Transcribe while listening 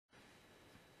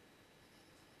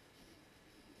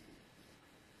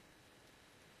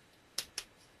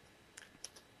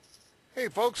Hey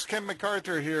folks, Ken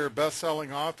McArthur here,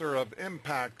 best-selling author of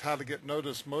Impact, How to Get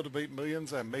Noticed, Motivate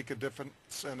Millions, and Make a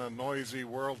Difference in a Noisy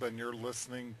World. And you're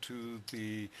listening to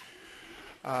the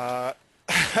uh,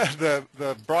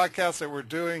 the broadcast that we're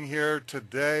doing here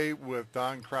today with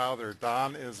Don Crowther.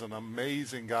 Don is an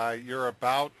amazing guy. You're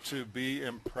about to be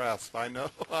impressed. I know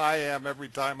I am every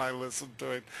time I listen to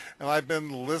him, and I've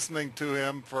been listening to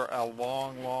him for a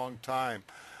long, long time.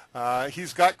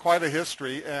 He's got quite a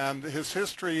history, and his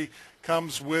history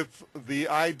comes with the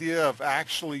idea of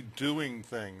actually doing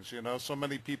things. You know, so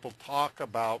many people talk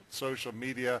about social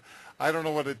media. I don't know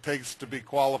what it takes to be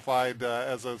qualified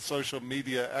as a social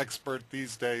media expert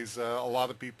these days. A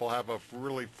lot of people have a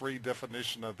really free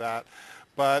definition of that.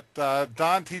 But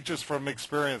Don teaches from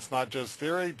experience, not just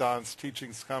theory. Don's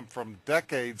teachings come from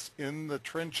decades in the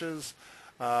trenches,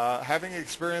 having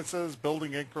experiences,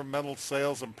 building incremental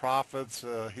sales and profits.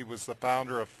 He was the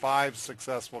founder of 5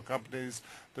 successful companies,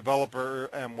 developer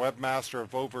and webmaster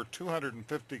of over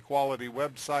 250 quality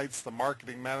websites, the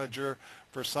marketing manager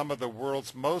for some of the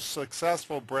world's most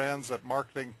successful brands at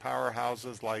marketing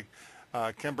powerhouses like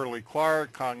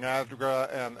Kimberly-Clark,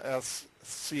 Conagra, and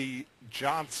S.C.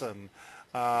 Johnson.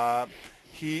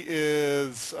 He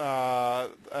is a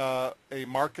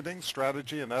marketing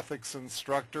strategy and ethics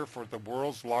instructor for the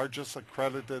world's largest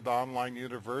accredited online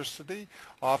university,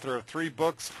 author of 3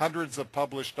 books, hundreds of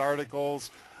published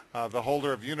articles, the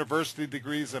holder of university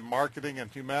degrees in marketing and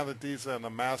humanities and a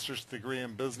master's degree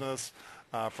in business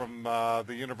from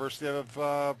the University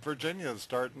of Virginia's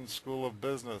Darton School of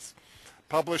Business.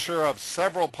 Publisher of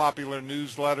several popular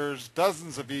newsletters,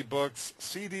 dozens of ebooks,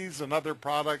 CDs, and other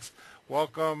products.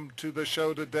 Welcome to the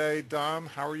show today, Don.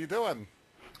 How are you doing?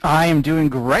 I am doing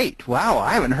great. Wow,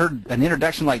 I haven't heard an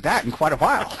introduction like that in quite a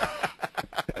while.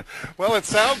 Well, it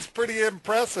sounds pretty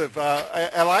impressive,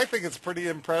 and I think it's pretty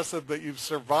impressive that you've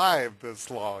survived this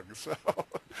long. So,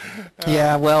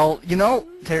 Yeah, well, you know,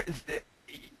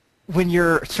 when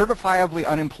you're certifiably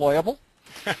unemployable,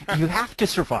 you have to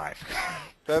survive.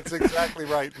 That's exactly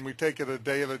right, and we take it a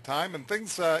day at a time, and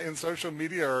things in social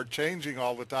media are changing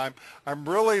all the time. I'm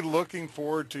really looking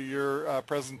forward to your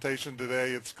presentation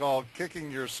today. It's called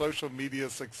Kicking Your Social Media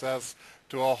Success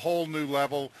to a Whole New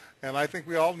Level, and I think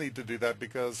we all need to do that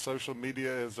because social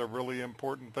media is a really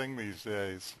important thing these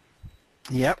days.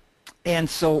 Yep. And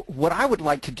so what I would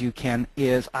like to do, Ken,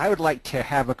 is I would like to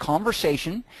have a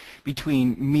conversation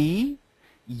between me,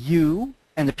 you,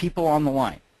 and the people on the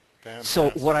line. Fantastic. So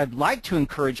what I'd like to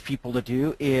encourage people to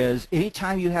do is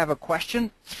anytime you have a question,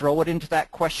 throw it into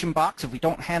that question box. If we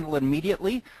don't handle it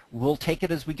immediately, we'll take it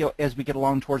as we get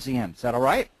along towards the end. Is that all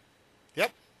right?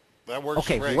 Yep, that works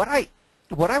okay, great.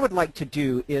 What I would like to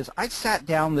do is I sat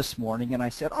down this morning and I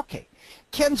said, okay,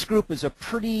 Ken's group is a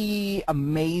pretty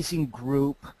amazing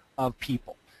group of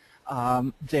people.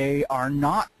 They are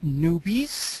not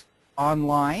newbies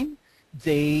online.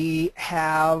 They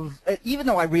have, even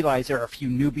though I realize there are a few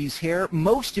newbies here,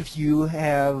 most of you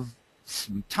have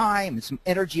some time and some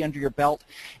energy under your belt.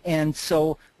 And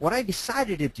so what I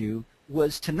decided to do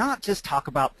was to not just talk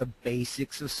about the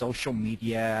basics of social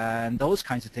media and those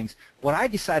kinds of things. What I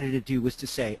decided to do was to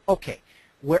say, okay,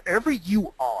 wherever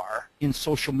you are in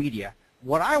social media,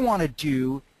 what I want to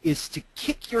do is to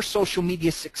kick your social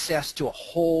media success to a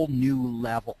whole new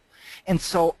level. And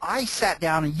so I sat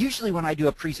down, and usually when I do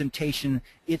a presentation,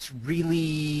 it's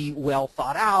really well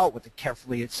thought out with a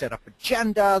carefully set up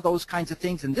agenda, those kinds of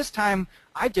things. And this time,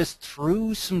 I just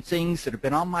threw some things that have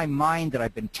been on my mind that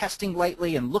I've been testing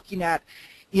lately and looking at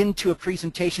into a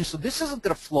presentation. So this isn't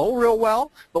going to flow real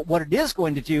well, but what it is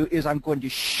going to do is I'm going to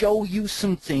show you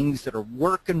some things that are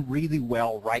working really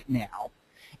well right now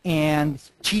and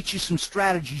teach you some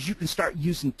strategies you can start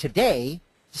using today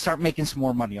to start making some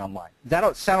more money online. Does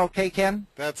that sound okay, Ken?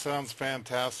 That sounds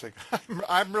fantastic.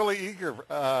 I'm really eager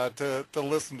to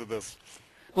listen to this.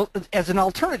 Well, as an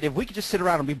alternative, we could just sit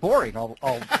around and be boring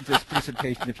all this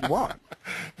presentation if you want.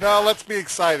 No, let's be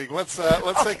exciting. Let's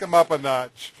take them up a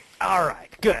notch. All right,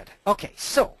 good. Okay,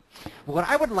 so what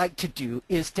I would like to do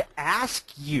is to ask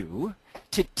you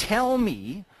to tell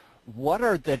me what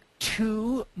are the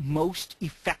 2 most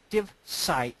effective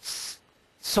sites,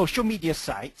 social media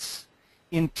sites,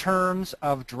 in terms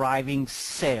of driving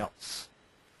sales.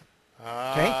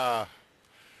 Okay?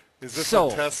 Is this a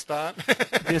test, Don?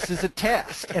 This is a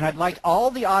test, and I'd like all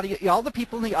the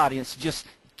people in the audience to just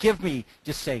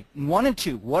say 1 and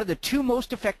 2. What are the 2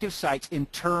 most effective sites in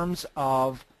terms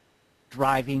of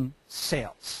driving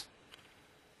sales?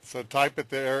 So type it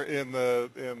there in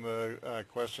the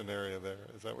question area there.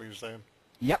 Is that what you're saying?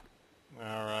 Yep.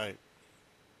 All right.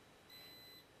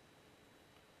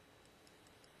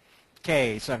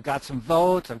 Okay, so I've got some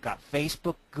votes. I've got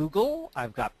Facebook, Google.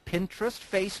 I've got Pinterest,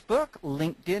 Facebook,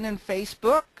 LinkedIn, and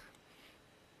Facebook.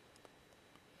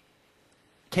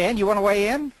 Ken, you want to weigh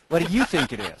in? What do you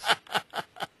think it is?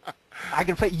 I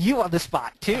can put you on the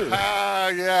spot too.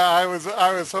 Yeah, I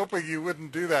was hoping you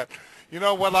wouldn't do that. You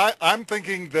know what? I'm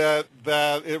thinking that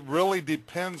it really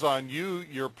depends on you,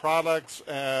 your products,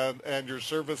 and your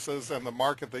services, and the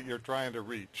market that you're trying to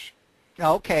reach.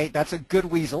 Okay, that's a good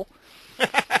weasel.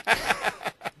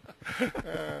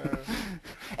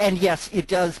 And yes, it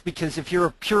does, because if you're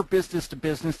a pure business to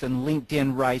business, then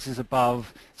LinkedIn rises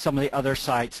above some of the other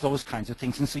sites, those kinds of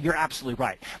things. And so you're absolutely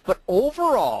right. But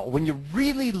overall, when you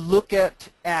really look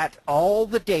at all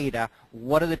the data,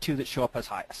 what are the two that show up as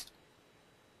highest?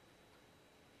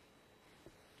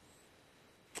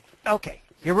 Okay,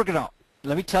 here we're going to,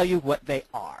 let me tell you what they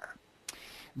are.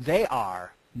 They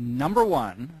are, number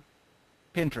one,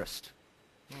 Pinterest.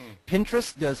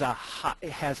 Pinterest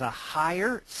has a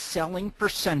higher selling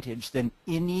percentage than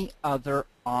any other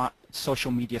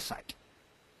social media site.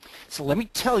 So let me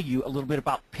tell you a little bit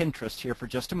about Pinterest here for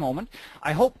just a moment.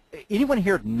 I hope anyone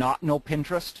here not know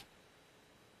Pinterest.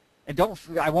 And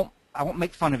I won't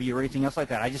make fun of you or anything else like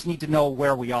that. I just need to know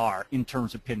where we are in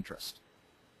terms of Pinterest.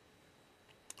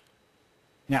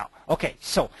 Now, okay,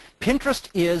 so Pinterest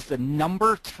is the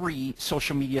number 3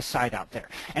 social media site out there.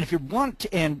 And if you want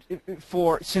to, and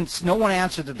since no one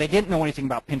answered that they didn't know anything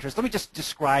about Pinterest, let me just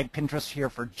describe Pinterest here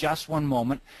for just one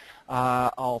moment.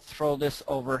 I'll throw this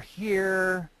over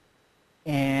here,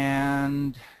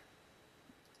 and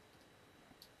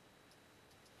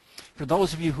for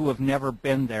those of you who have never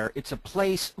been there, it's a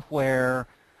place where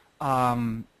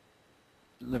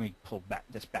let me pull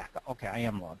this back up. Okay, I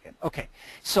am logged in. Okay,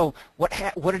 so what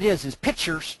it is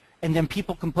pictures, and then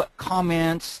people can put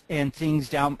comments and things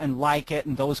down and like it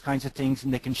and those kinds of things,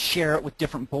 and they can share it with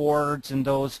different boards and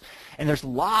those. And there's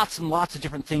lots and lots of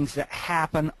different things that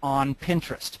happen on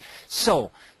Pinterest. So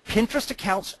Pinterest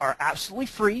accounts are absolutely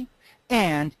free,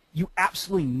 and you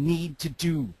absolutely need to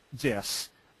do this.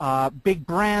 Big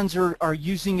brands are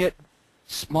using it.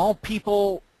 Small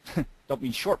people don't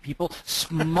mean short people,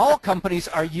 small companies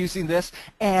are using this,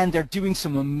 and they're doing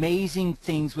some amazing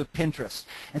things with Pinterest.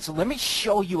 And so let me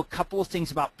show you a couple of things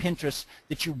about Pinterest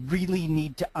that you really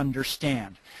need to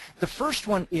understand. The first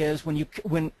one is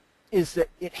that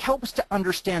it helps to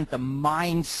understand the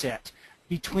mindset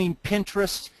between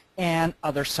Pinterest and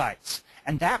other sites.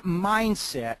 And that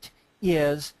mindset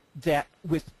is that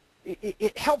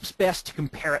it helps best to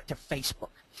compare it to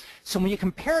Facebook. So when you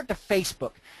compare it to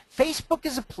Facebook, Facebook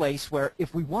is a place where,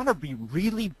 if we want to be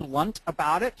really blunt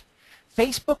about it,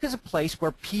 Facebook is a place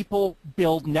where people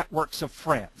build networks of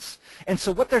friends. And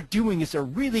so what they're doing is they're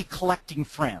really collecting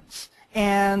friends.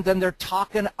 And then they're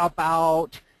talking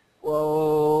about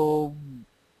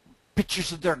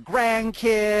pictures of their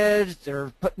grandkids.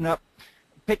 They're putting up,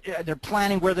 they're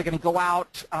planning where they're going to go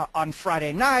out on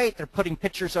Friday night. They're putting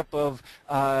pictures up of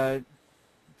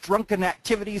drunken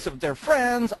activities of their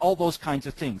friends, all those kinds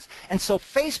of things. And so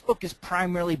Facebook is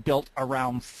primarily built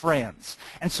around friends.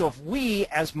 And so if we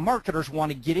as marketers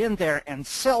want to get in there and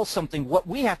sell something, what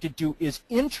we have to do is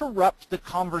interrupt the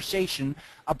conversation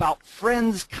about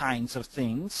friends kinds of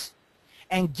things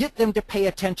and get them to pay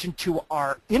attention to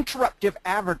our interruptive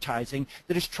advertising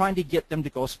that is trying to get them to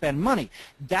go spend money.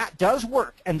 That does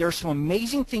work, and there's some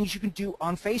amazing things you can do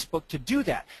on Facebook to do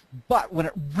that. But when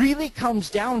it really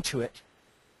comes down to it,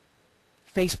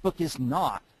 Facebook is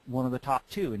not one of the top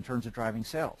 2 in terms of driving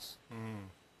sales.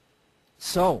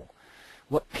 So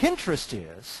what Pinterest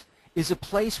is a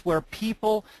place where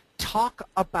people talk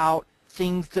about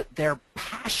things that they're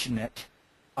passionate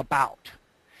about.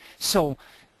 So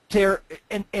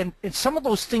and some of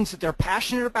those things that they're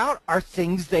passionate about are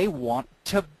things they want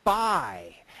to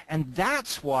buy. And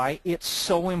that's why it's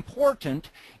so important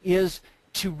is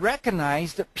to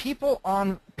recognize that people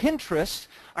on Pinterest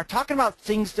are talking about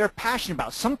things they're passionate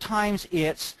about. Sometimes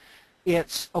it's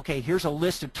okay, here's a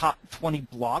list of top 20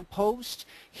 blog posts.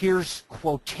 Here's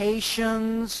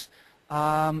quotations.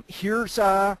 Here's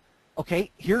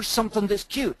something that's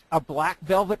cute, a black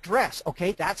velvet dress.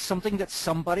 Okay, that's something that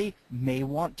somebody may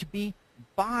want to be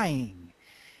buying.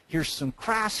 Here's some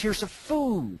crafts. Here's a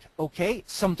food. Okay,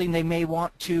 something they may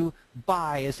want to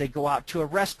buy as they go out to a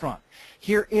restaurant.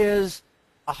 Here is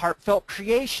a heartfelt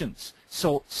creations,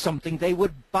 so something they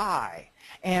would buy.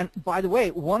 And by the way,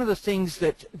 one of the things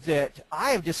that I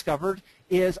have discovered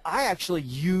is I actually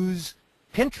use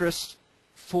Pinterest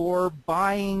for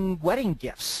buying wedding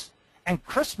gifts and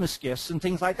Christmas gifts and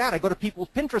things like that. I go to people's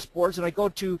Pinterest boards, and I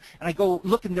go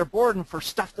look in their board and for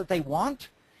stuff that they want,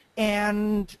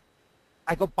 and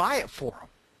I go buy it for them.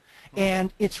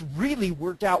 And it's really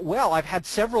worked out well. I've had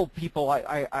several people,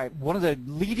 one of the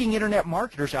leading internet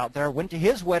marketers out there went to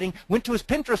his wedding, went to his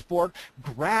Pinterest board,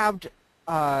 grabbed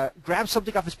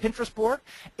something off his Pinterest board,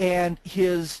 and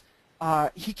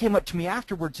he came up to me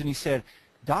afterwards and he said,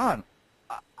 Don,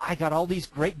 I got all these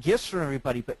great gifts from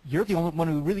everybody, but you're the only one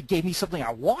who really gave me something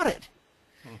I wanted.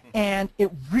 And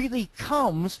it really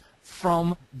comes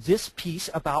from this piece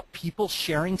about people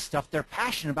sharing stuff they're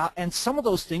passionate about, and some of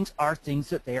those things are things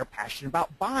that they are passionate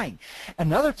about buying.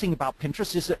 Another thing about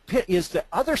Pinterest is that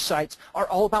other sites are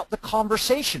all about the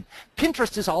conversation.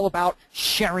 Pinterest is all about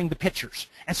sharing the pictures.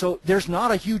 And so there's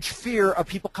not a huge fear of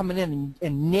people coming in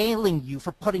and nailing you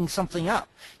for putting something up.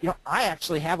 You know, I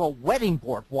actually have a wedding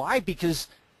board. Why? Because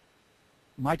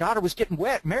my daughter was getting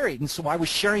married, and so I was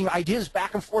sharing ideas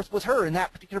back and forth with her in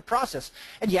that particular process.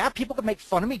 And yeah, people could make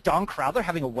fun of me, Don Crowther,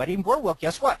 having a wedding board. Well,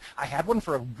 guess what? I had one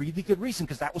for a really good reason,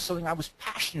 because that was something I was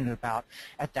passionate about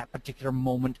at that particular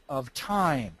moment of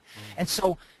time. And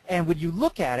so, and when you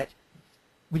look at it,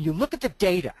 when you look at the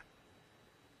data,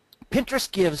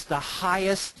 Pinterest gives the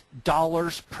highest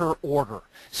dollars per order.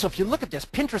 So if you look at this,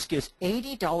 Pinterest gives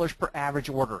 $80 per average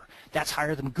order. That's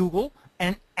higher than Google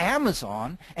and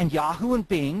Amazon and Yahoo and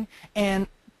Bing, and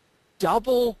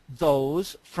double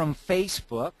those from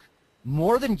Facebook,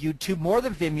 more than YouTube, more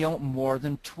than Vimeo, more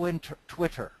than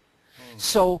Twitter.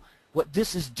 So what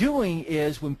this is doing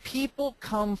is when people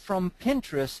come from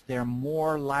Pinterest, they're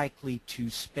more likely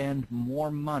to spend more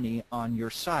money on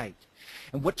your site.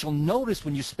 And what you'll notice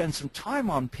when you spend some time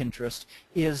on Pinterest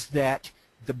is that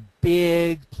the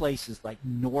big places like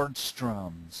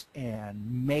Nordstrom's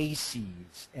and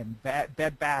Macy's and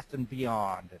Bed Bath &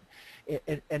 Beyond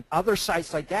and other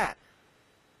sites like that,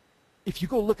 if you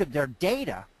go look at their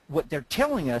data, what they're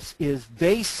telling us is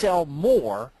they sell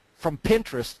more from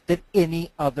Pinterest than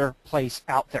any other place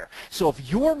out there. So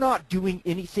if you're not doing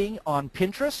anything on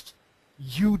Pinterest,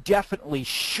 you definitely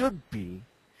should be.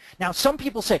 Now, some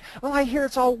people say, well, I hear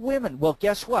it's all women. Well,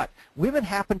 guess what? Women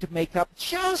happen to make up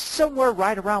just somewhere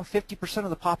right around 50% of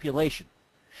the population.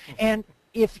 And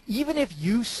even if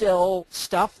you sell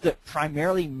stuff that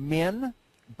primarily men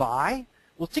buy,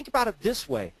 well, think about it this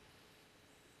way.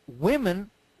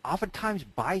 Women oftentimes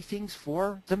buy things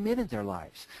for the men in their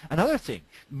lives. Another thing,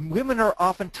 women are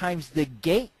oftentimes the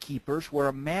gatekeepers where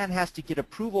a man has to get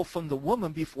approval from the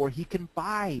woman before he can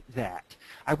buy that.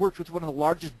 I worked with one of the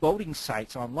largest boating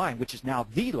sites online, which is now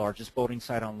the largest boating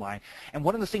site online. And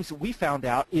one of the things that we found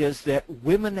out is that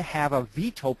women have a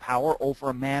veto power over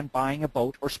a man buying a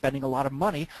boat or spending a lot of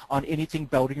money on anything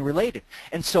boating related.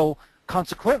 And so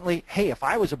consequently, hey, if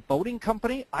I was a boating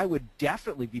company, I would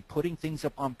definitely be putting things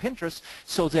up on Pinterest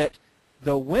so that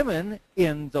the women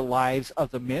in the lives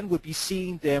of the men would be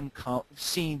seeing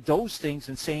those things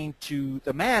and saying to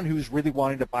the man who's really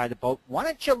wanting to buy the boat, why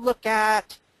don't you look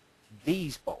at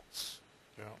these boats?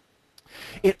 Yeah.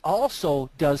 It also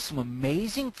does some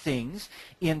amazing things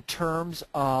in terms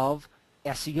of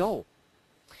SEO.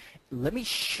 Let me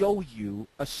show you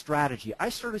a strategy. I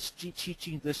started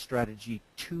teaching this strategy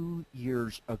 2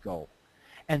 years ago.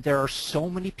 And there are so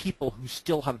many people who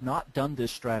still have not done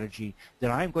this strategy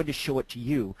that I'm going to show it to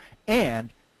you. And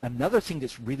another thing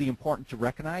that's really important to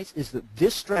recognize is that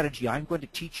this strategy I'm going to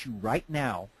teach you right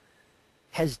now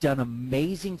has done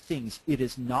amazing things. It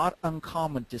is not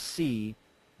uncommon to see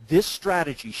this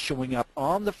strategy showing up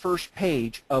on the first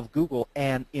page of Google,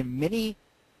 and in many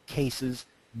cases,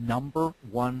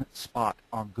 #1 spot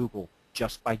on Google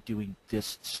just by doing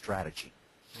this strategy.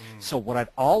 So what I'd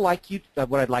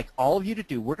like all of you to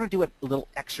do, we're going to do a little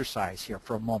exercise here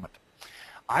for a moment.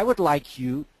 I would like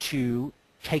you to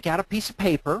take out a piece of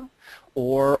paper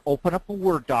or open up a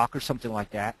Word doc or something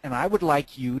like that, and I would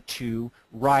like you to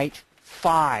write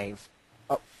 5.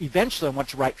 Eventually, I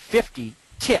want you to write 50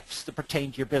 tips that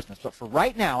pertain to your business. But for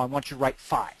right now, I want you to write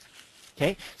 5.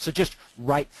 Okay? So just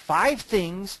write 5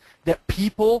 things that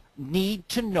people need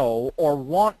to know or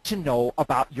want to know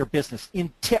about your business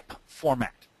in tip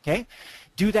format. Okay?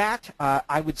 Do that.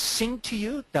 I would sing to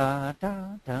you, da,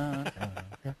 da, da, da,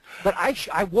 da. But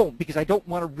I won't, because I don't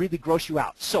want to really gross you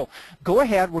out. So go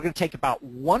ahead. We're going to take about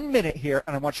 1 minute here,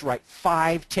 and I want you to write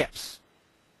 5 tips.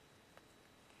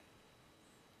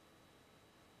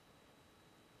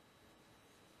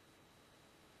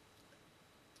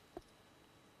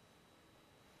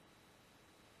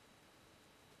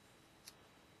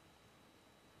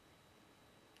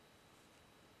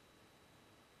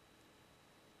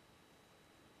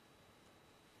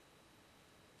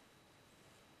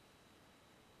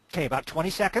 Okay, about 20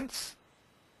 seconds.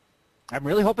 I'm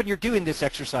really hoping you're doing this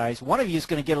exercise. One of you is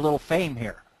going to get a little fame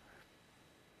here.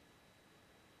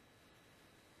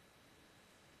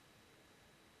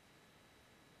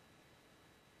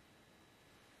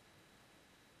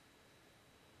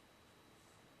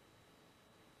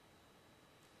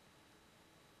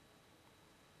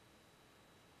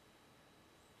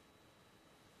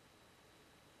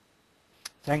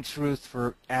 Thanks, Ruth,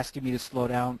 for asking me to slow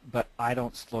down, but I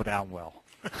don't slow down well.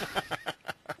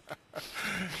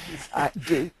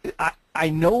 I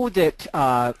know that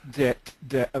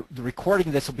the recording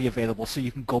of this will be available, so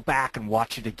you can go back and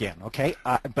watch it again. Okay,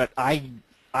 but I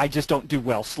just don't do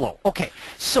well slow. Okay,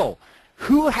 so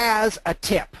who has a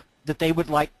tip that they would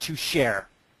like to share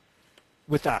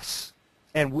with us,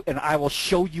 and I will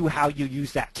show you how you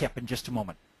use that tip in just a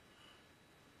moment.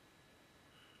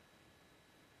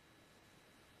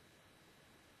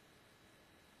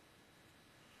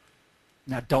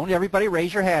 Now, don't everybody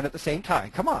raise your hand at the same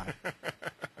time. Come on.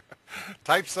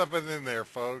 Type something in there,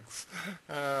 folks.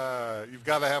 You've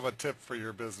got to have a tip for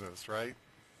your business, right?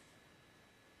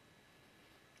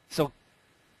 So,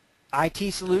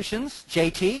 IT Solutions,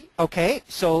 JT. Okay,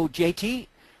 so JT,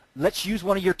 let's use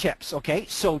one of your tips. Okay,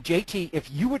 so JT, if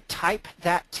you would type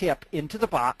that tip into the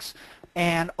box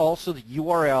and also the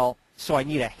URL. So I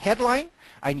need a headline,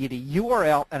 I need a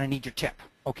URL, and I need your tip.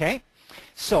 Okay,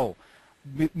 so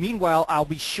meanwhile, I'll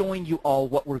be showing you all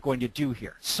what we're going to do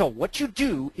here. So what you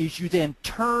do is you then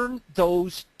turn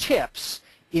those tips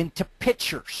into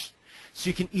pictures.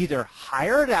 So you can either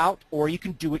hire it out or you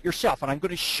can do it yourself. And I'm going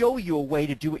to show you a way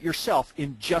to do it yourself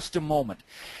in just a moment.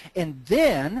 And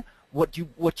then what you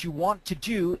want to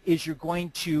do is you're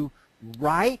going to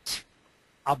write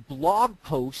a blog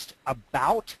post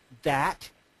about that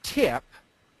tip,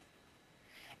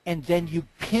 and then you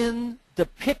pin the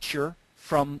picture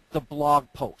from the blog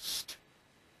post.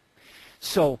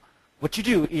 So what you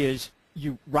do is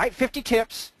you write 50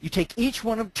 tips, you take each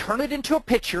one of them, turn it into a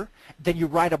picture, then you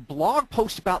write a blog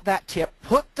post about that tip,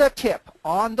 put the tip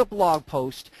on the blog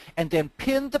post, and then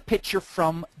pin the picture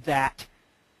from that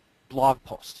blog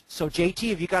post. So JT,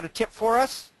 have you got a tip for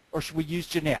us, or should we use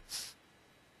Jeanette's?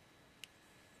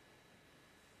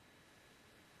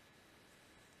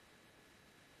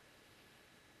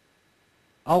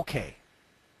 Okay.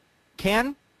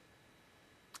 Ken,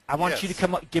 I want you to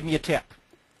come up, give me a tip.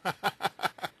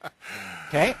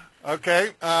 Okay?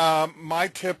 Okay. My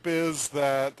tip is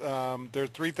that there are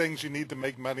three things you need to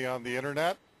make money on the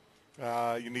internet.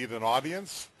 You need an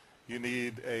audience, you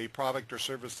need a product or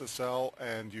service to sell,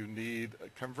 and you need a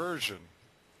conversion.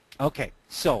 Okay.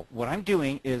 So what I'm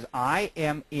doing is I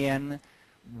am in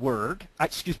Word. I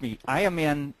am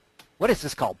in, what is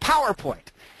this called?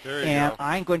 PowerPoint. There you and go.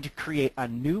 I'm going to create a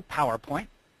new PowerPoint.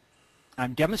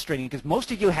 I'm demonstrating because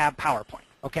most of you have PowerPoint,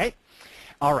 okay?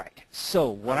 All right, so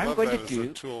what I'm going to do... I love that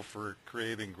as a tool for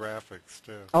creating graphics,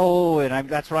 too. Oh, and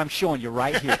that's what I'm showing you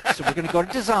right here. So we're going to go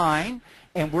to Design,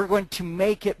 and we're going to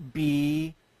make it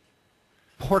be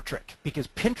portrait because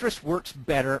Pinterest works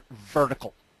better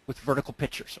vertical, with vertical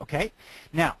pictures, okay?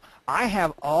 Now, I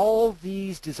have all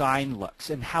these design looks,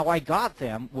 and how I got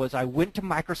them was I went to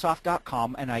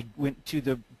Microsoft.com, and I went to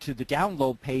the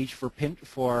download page for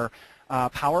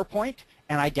PowerPoint,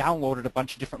 and I downloaded a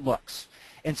bunch of different looks.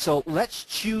 And so let's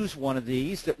choose one of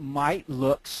these that might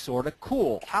look sort of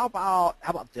cool. How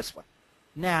about this one?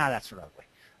 Nah, that's sort of ugly.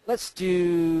 Let's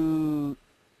do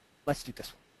this one.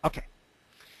 Okay.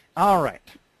 All right.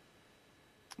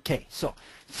 Okay, so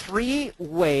three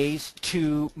ways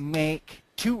to make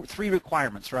three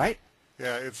requirements, right?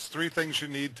 Yeah, it's three things you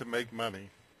need to make money.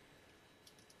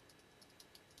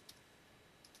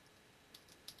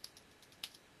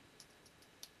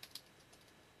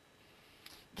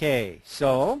 Okay,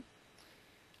 so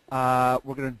we're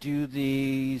going to do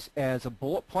these as a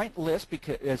bullet point list,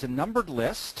 because as a numbered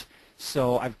list.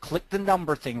 So I've clicked the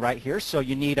number thing right here. So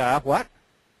you need a what?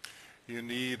 You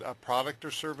need a product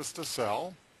or service to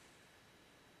sell.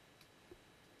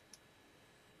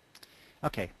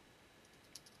 Okay.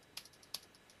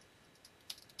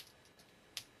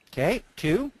 Okay,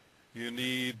 2. You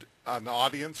need an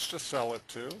audience to sell it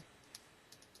to.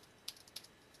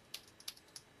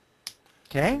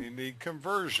 Okay. You need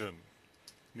conversion.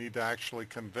 You need to actually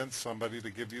convince somebody to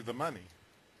give you the money.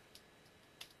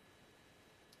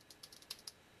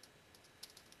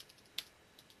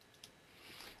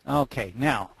 Okay,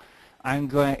 now I'm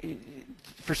going,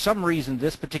 for some reason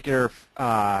this particular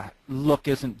look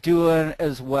isn't doing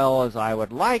as well as I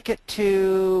would like it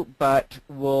to, but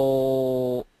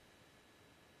we'll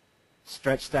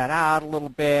stretch that out a little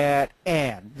bit.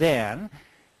 And then,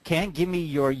 Ken, give me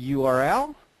your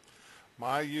URL.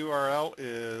 My URL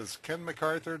is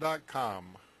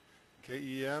kenmcarthur.com.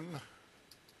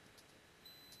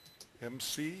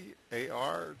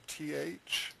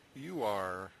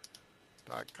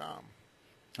 KenMcArthur.com.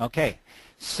 Okay,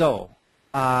 so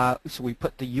we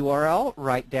put the URL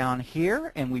right down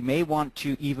here, and we may want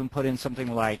to even put in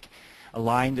something like a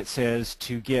line that says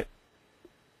to get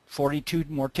 42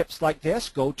 more tips like this,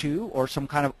 go to, or some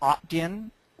kind of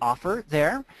opt-in offer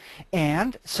there.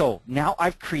 And so now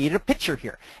I've created a picture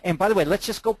here. And by the way, let's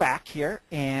just go back here,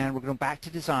 and we're going back to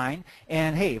design.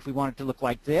 And hey, if we want it to look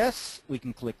like this, we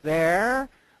can click there.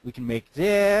 We can make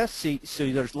this. See,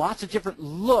 so there's lots of different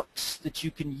looks that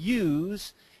you can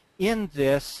use in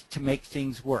this to make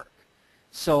things work.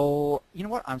 So, you know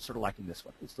what? I'm sort of liking this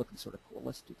one. It's looking sort of cool.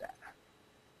 Let's do that.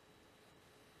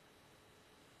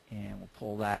 And we'll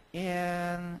pull that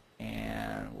in,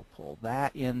 and we'll pull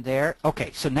that in there.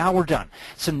 Okay, so now we're done.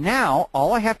 So now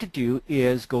all I have to do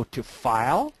is go to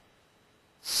File,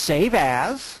 Save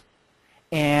As,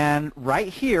 and right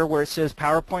here where it says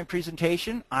PowerPoint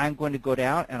presentation, I'm going to go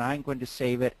down and I'm going to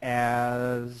save it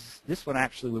as, this one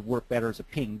actually would work better as a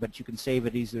ping, but you can save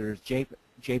it either as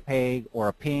JPEG or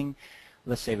a ping.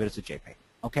 Let's save it as a JPEG,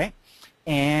 okay?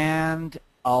 And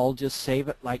I'll just save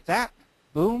it like that,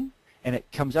 boom, and it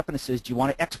comes up and it says, do you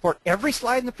want to export every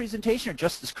slide in the presentation or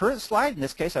just this current slide? In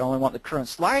this case, I only want the current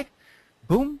slide.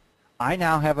 Boom, I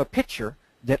now have a picture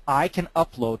that I can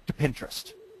upload to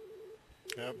Pinterest.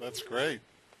 Yeah, that's great.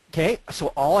 Okay, so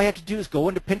all I have to do is go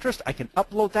into Pinterest, I can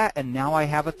upload that, and now I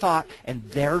have a thought, and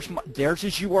there's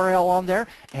his URL on there,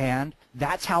 and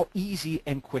that's how easy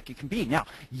and quick it can be. Now,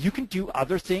 you can do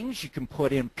other things. You can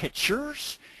put in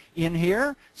pictures in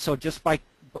here. So just by,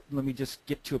 let me just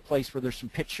get to a place where there's some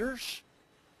pictures.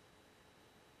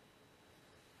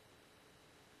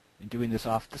 I'm doing this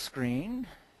off the screen.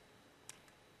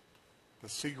 The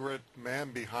secret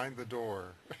man behind the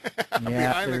door. Yeah,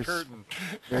 behind the curtain.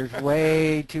 There's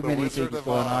way too The many Wizard things of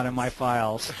going on in Oz. my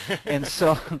files. And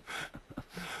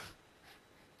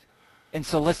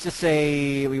so let's just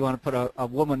say we want to put a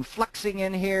woman flexing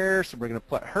in here, so we're going to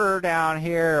put her down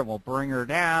here, and we'll bring her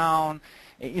down.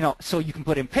 You know, so you can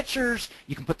put in pictures,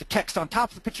 you can put the text on top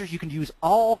of the pictures, you can use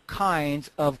all kinds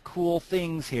of cool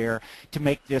things here to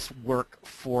make this work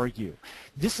for you.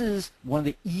 This is one of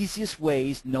the easiest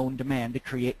ways known to man to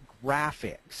create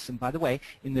graphics. And by the way,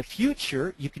 in the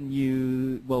future, you can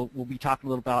use, we'll be talking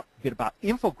a little bit about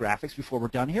infographics before we're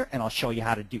done here, and I'll show you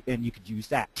how to do, and you could use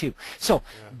that too. So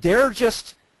they're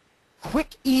just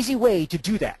quick, easy way to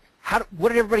do that. What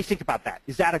did everybody think about that?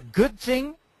 Is that a good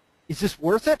thing? Is this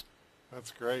worth it?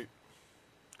 That's great.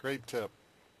 Great tip.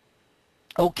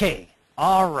 Okay,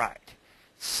 all right.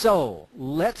 So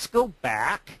let's go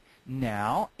back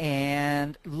now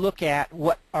and look at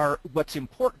what's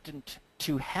important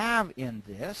to have in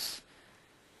this,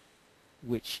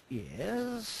 which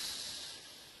is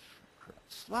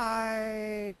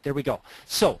slide. There we go.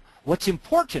 So what's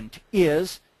important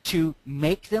is to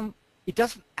make them. It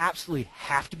doesn't absolutely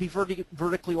have to be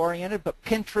vertically oriented, but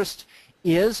Pinterest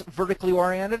is vertically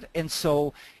oriented, and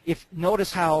so if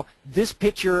notice how this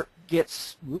picture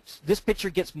gets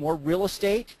more real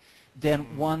estate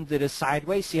than one that is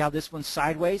sideways. See how this one's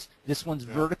sideways, this one's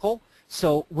vertical.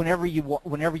 So whenever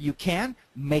you can,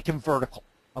 make them vertical.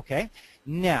 Okay.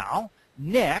 Now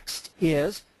next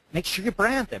is make sure you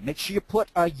brand them. Make sure you put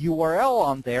a URL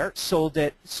on there so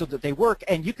that they work,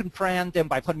 and you can brand them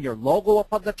by putting your logo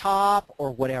up on the top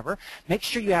or whatever. Make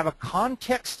sure you have a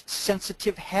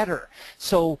context-sensitive header.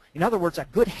 So, in other words, a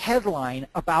good headline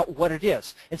about what it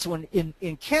is. And so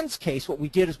in Ken's case, what we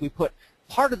did is we put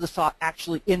part of the thought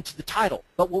actually into the title.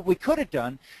 But what we could have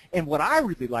done, and what I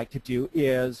really like to do,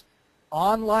 is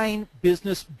Online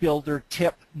Business Builder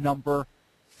tip number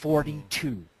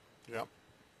 42. Yep.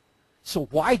 So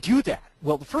why do that?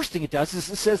 Well, the first thing it does is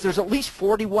it says there's at least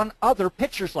 41 other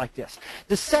pictures like this.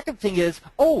 The second thing is,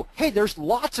 oh, hey, there's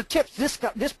lots of tips.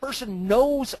 This person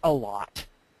knows a lot.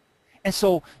 And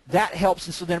so that helps,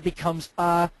 and so then it becomes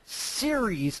a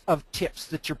series of tips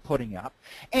that you're putting up.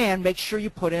 And make sure you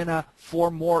put in a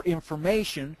for more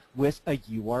information with a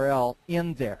URL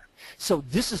in there. So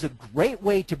this is a great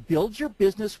way to build your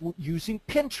business using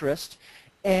Pinterest,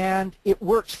 and it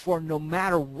works for no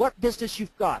matter what business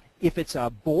you've got. If it's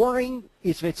a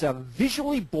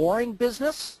visually boring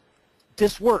business,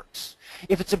 this works.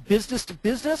 If it's a business to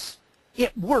business,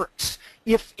 it works.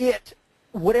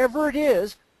 Whatever it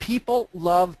is, people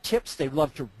love tips. They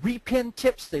love to repin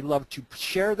tips. They love to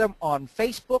share them on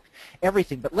Facebook,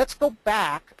 everything. But let's go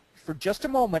back for just a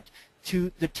moment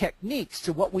to the techniques.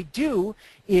 So what we do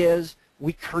is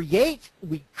we create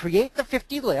the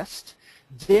 50 list,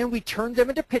 then we turn them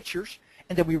into pictures,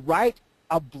 and then we write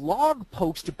a blog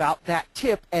post about that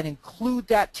tip and include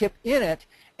that tip in it,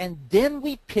 and then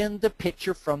we pin the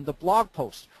picture from the blog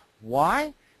post.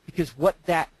 Why? Because what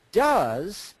that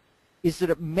does is that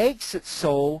it makes it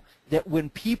so that when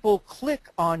people click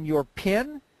on your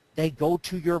pin, they go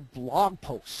to your blog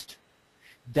post.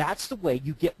 That's the way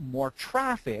you get more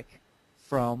traffic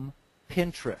from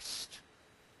Pinterest.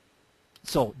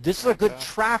 So this is a good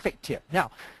traffic tip.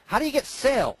 Now, how do you get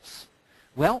sales?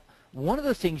 Well, one of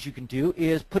the things you can do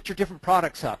is put your different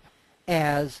products up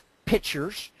as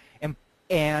pictures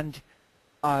and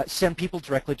send people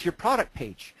directly to your product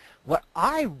page. What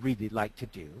I really like to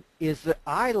do is that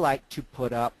I like to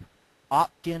put up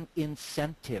opt-in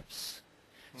incentives.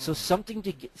 So something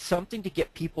to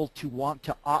get people to want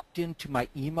to opt into my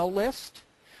email list.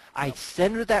 I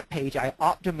send her that page, I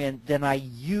opt them in, then I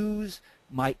use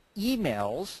my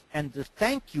emails and the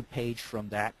thank you page from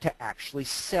that to actually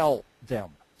sell them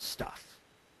stuff.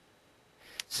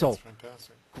 So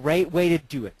great way to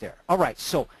do it there. All right,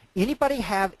 so anybody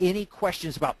have any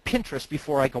questions about Pinterest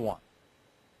before I go on?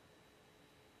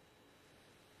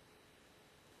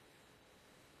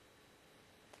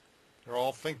 They're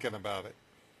all thinking about it.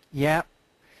 Yeah.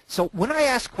 So when I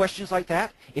ask questions like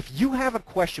that, if you have a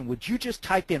question, would you just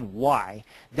type in why?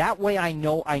 That way I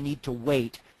know I need to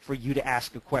wait for you to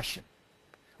ask a question.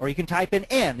 Or you can type in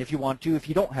N if you want to, if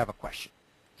you don't have a question.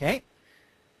 Okay?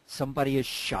 Somebody is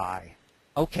shy.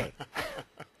 Okay.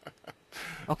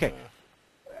 Okay.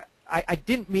 I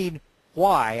didn't mean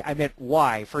why. I meant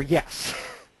why for yes.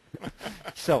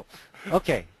 So,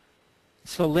 okay.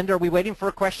 So, Linda, are we waiting for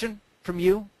a question from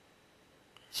you?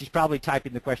 She's probably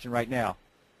typing the question right now.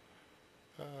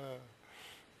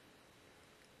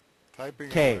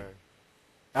 Typing away.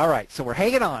 All right, so we're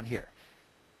hanging on here.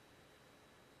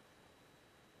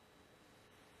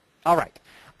 All right,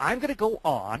 I'm going to go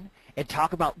on and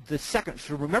talk about the second.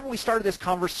 So remember we started this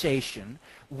conversation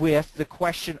with the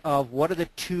question of what are the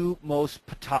two most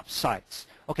top sites.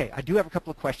 Okay, I do have a couple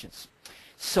of questions.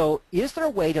 So is there a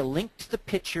way to link to the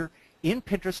picture in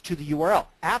Pinterest to the URL?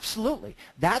 Absolutely.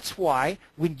 That's why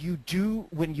when you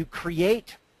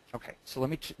create, okay, so let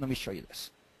me show you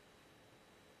this.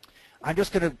 I'm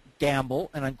just going to gamble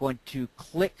and I'm going to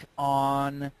click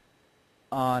on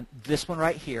this one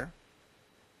right here.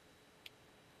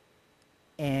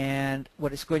 And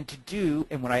what it's going to do,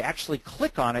 and when I actually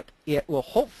click on it, it will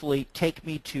hopefully take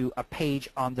me to a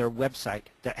page on their website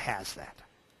that has that.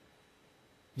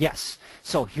 Yes.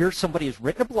 So here somebody has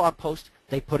written a blog post,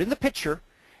 they put in the picture,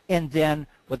 and then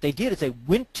what they did is they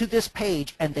went to this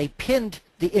page and they pinned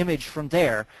the image from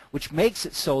there, which makes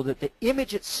it so that the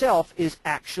image itself is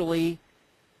actually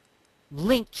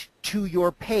linked to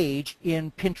your page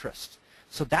in Pinterest.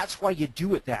 So that's why you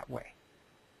do it that way.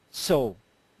 So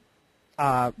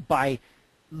by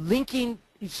linking,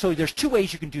 so there's two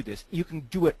ways you can do this. You can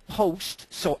do it post,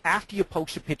 so after you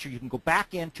post a picture, you can go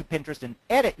back into Pinterest and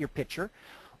edit your picture,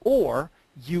 or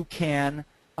you can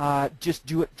just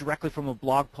do it directly from a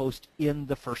blog post in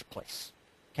the first place.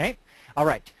 Okay? All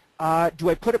right.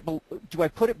 Do I put it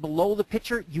below the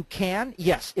picture? You can.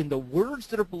 Yes, in the words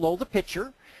that are below the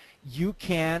picture, you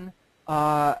can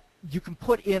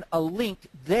put in a link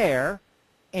there,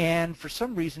 and for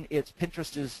some reason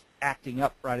Pinterest is acting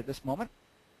up right at this moment.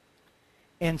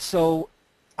 And so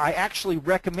I actually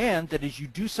recommend that as you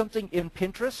do something in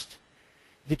Pinterest,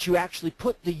 that you actually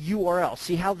put the URL.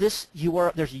 See how this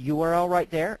URL, there's a URL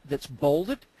right there that's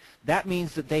bolded? That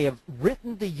means that they have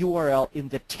written the URL in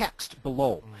the text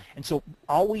below. And so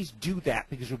always do that,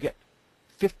 because you'll get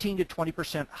 15 to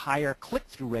 20% higher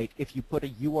click-through rate if you put a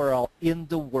URL in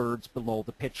the words below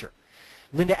the picture.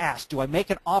 Linda asked, do I make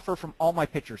an offer from all my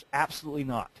pictures? Absolutely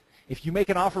not. If you make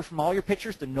an offer from all your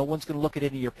pictures, then no one's going to look at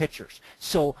any of your pictures.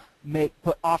 So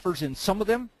put offers in some of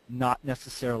them, not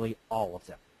necessarily all of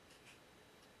them.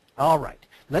 All right,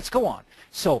 let's go on.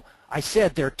 So I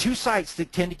said there are two sites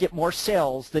that tend to get more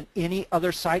sales than any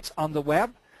other sites on the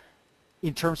web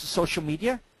in terms of social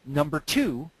media. Number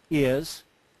two is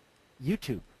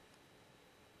YouTube.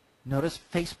 Notice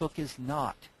Facebook is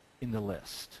not in the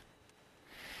list.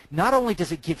 Not only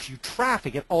does it give you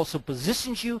traffic, it also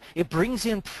positions you, it brings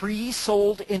in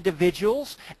pre-sold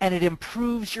individuals, and it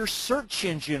improves your search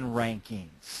engine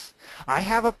rankings. I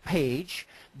have a page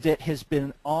that has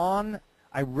been on,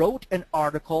 I wrote an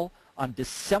article on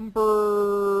December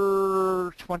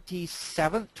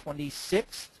 27th,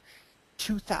 26th,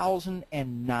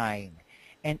 2009,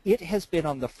 and it has been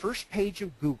on the first page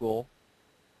of Google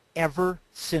ever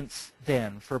since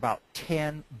then for about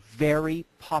 10 very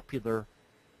popular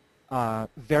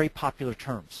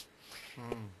terms.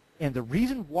 And the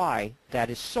reason why that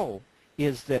is so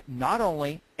is that not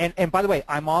only, and by the way,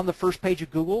 I'm on the first page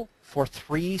of Google for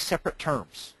 3 separate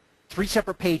terms, 3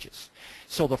 separate pages.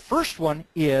 So the first one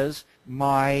is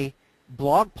my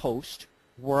blog post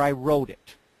where I wrote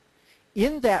it.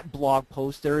 In that blog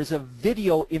post, there is a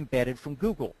video embedded from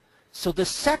Google. So the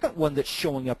second one that's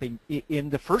showing up in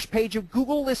the first page of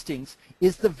Google listings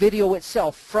is the video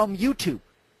itself from YouTube.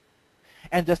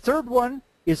 And the third one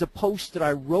is a post that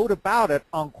I wrote about it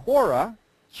on Quora,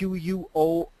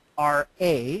 Quora.com,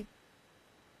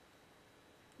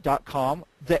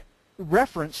 that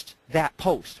referenced that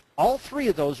post. All three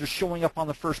of those are showing up on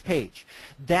the first page.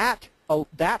 That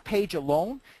page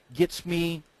alone gets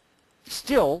me,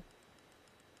 still,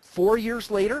 4 years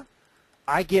later,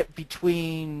 I get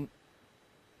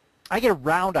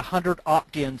around 100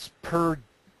 opt-ins per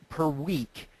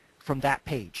week from that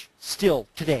page, still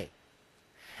today.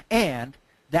 And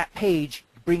that page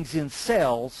brings in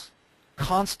sales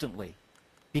constantly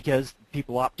because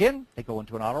people opt in, they go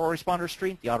into an autoresponder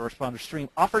stream, the autoresponder stream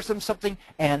offers them something,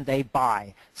 and they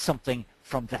buy something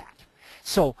from that.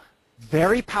 So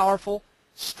very powerful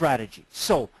strategy.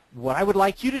 So what I would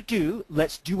like you to do,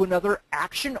 let's do another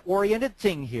action-oriented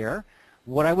thing here.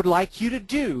 What I would like you to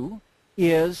do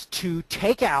is to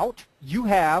take out,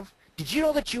 did you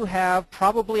know that you have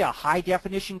probably a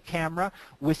high-definition camera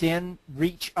within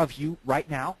reach of you right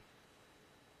now?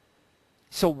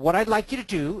 So what I'd like you to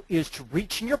do is to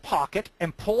reach in your pocket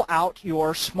and pull out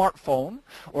your smartphone,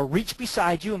 or reach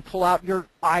beside you and pull out your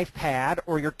iPad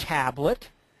or your tablet,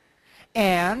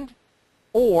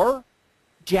 or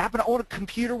do you happen to own a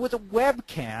computer with a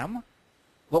webcam?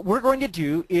 What we're going to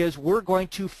do is we're going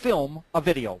to film a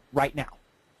video right now.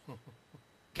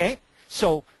 Okay?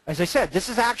 So, as I said, this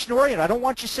is action-oriented. I don't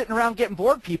want you sitting around getting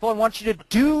bored, people. I want you to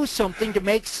do something to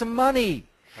make some money.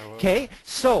 Okay?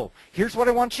 So, here's what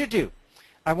I want you to do.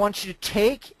 I want you to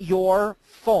take your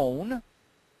phone,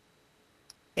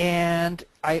 and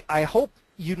I hope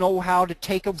you know how to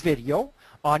take a video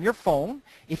on your phone.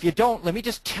 If you don't, let me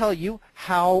just tell you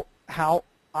how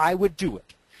I would do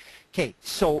it. Okay,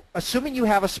 so assuming you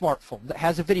have a smartphone that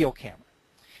has a video camera,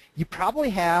 you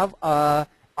probably have an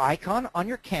icon on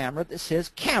your camera that says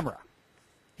camera.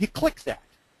 You click that.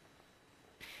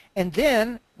 And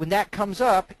then when that comes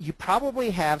up, you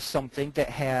probably have something that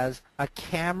has a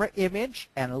camera image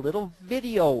and a little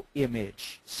video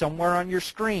image somewhere on your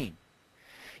screen.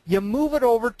 You move it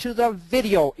over to the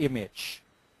video image.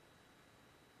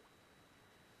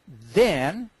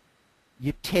 Then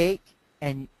you take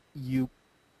and you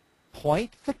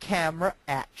point the camera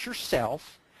at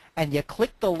yourself and you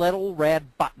click the little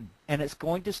red button, and it's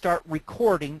going to start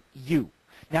recording you.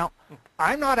 Now,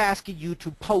 I'm not asking you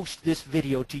to post this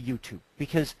video to YouTube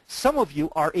because some of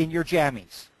you are in your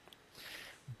jammies.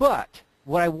 But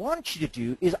what I want you to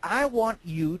do is I want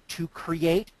you to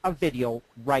create a video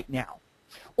right now.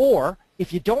 Or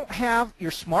if you don't have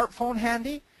your smartphone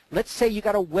handy, let's say you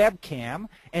got a webcam,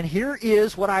 and here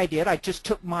is what I did. I just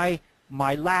took my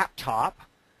laptop.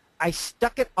 I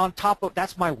stuck it on top of,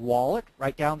 that's my wallet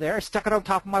right down there. I stuck it on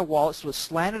top of my wallet so it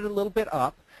slanted a little bit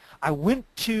up. I went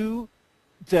to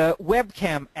the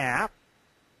webcam app.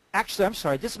 Actually, I'm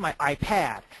sorry, this is my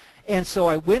iPad. And so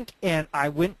I went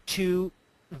to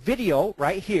video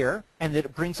right here, and then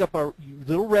it brings up a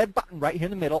little red button right here in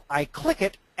the middle. I click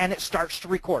it, and it starts to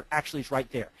record. Actually, it's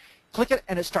right there. Click it,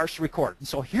 and it starts to record. And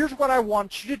so here's what I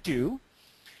want you to do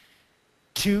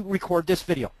to record this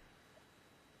video.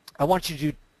 I want you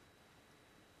to do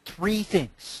 3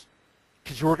 things,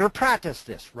 because we're going to practice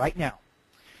this right now.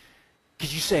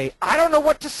 Because you say, I don't know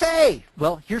what to say.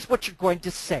 Well, here's what you're going to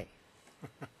say.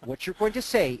 What you're going to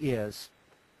say is,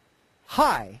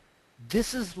 hi,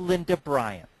 this is Linda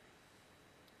Bryan.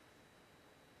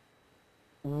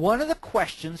 One of the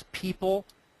questions people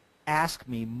ask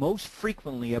me most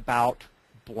frequently about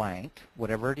blank,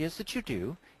 whatever it is that you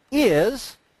do,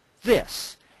 is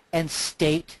this, and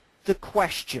state the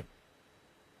question.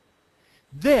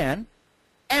 Then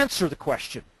answer the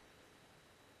question.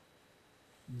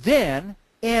 Then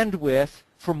end with,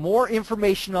 for more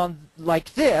information on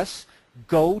like this,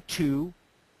 go to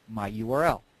my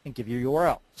URL and give your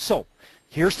URL. So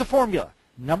here's the formula.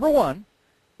 Number 1,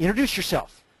 introduce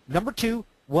yourself. Number 2,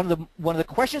 one of the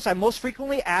questions I'm most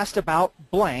frequently asked about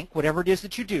blank, whatever it is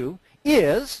that you do,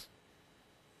 is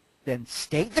then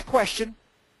state the question,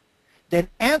 then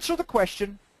answer the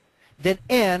question, then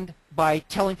end by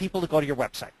telling people to go to your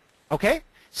website. Okay?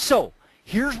 So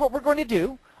here's what we're going to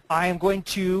do. I am going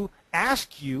to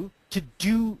ask you to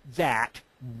do that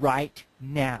right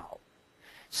now.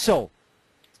 So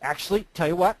actually, tell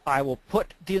you what, I will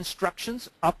put the instructions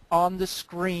up on the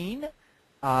screen.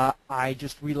 I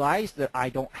just realized that I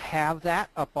don't have that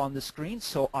up on the screen,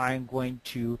 so I'm going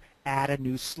to add a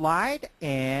new slide,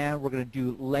 and we're going to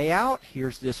do layout.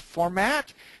 Here's this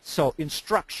format. So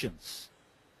instructions.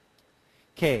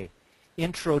 Okay,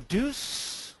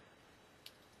 introduce.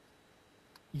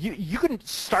 You can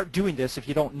start doing this if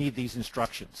you don't need these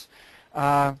instructions.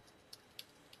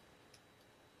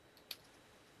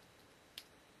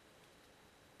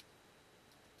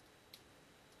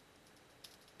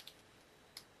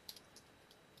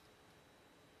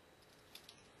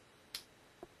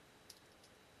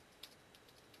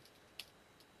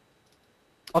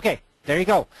 Okay, there you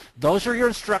go. Those are your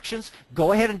instructions.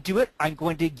 Go ahead and do it. I'm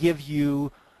going to give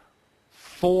you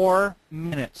 4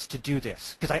 minutes to do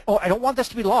this because I don't want this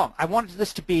to be long. I want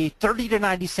this to be 30 to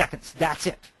 90 seconds. That's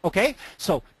it. Okay?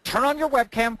 So turn on your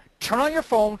webcam, turn on your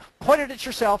phone, point it at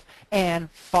yourself, and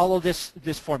follow this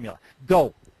formula.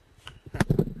 Go.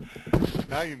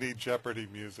 Now you need Jeopardy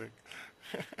music.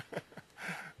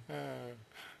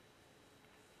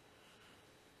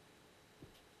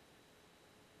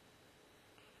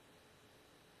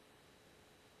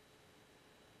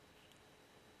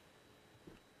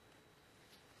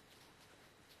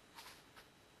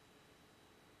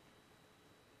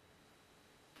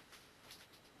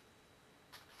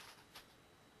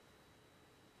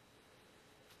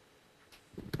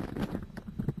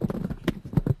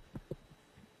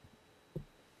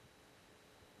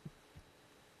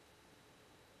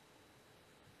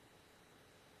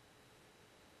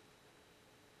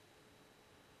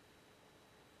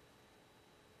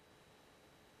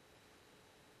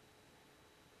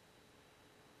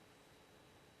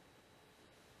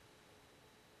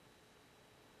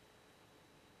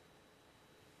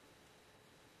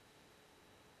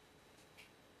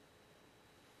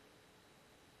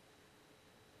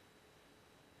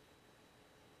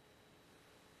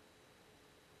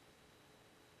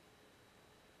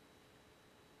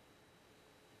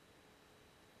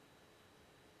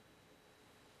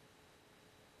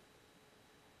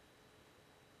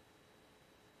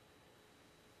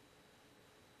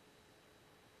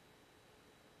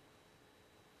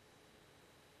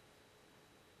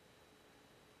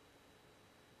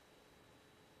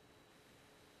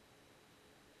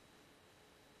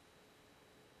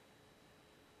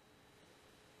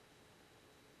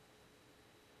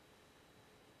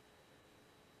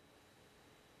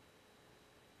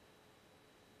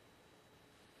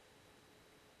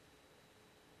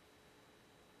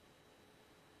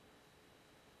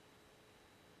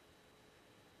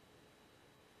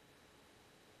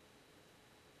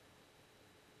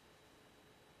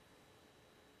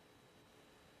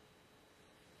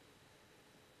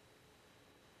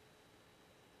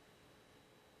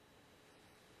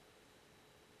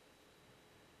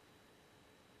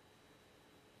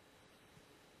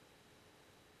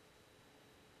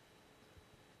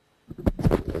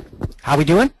 How we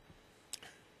doing?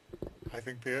 I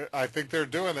think they're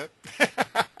doing it.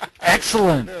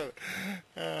 Excellent.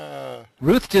 Uh,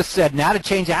 Ruth just said, now to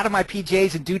change out of my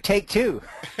PJs and do take 2.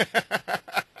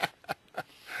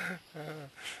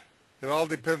 It all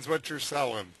depends what you're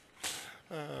selling.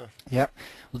 Yep.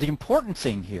 Well, the important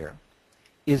thing here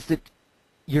is that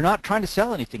you're not trying to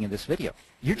sell anything in this video.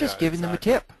 You're just giving them a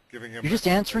tip. You're just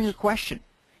answering a question.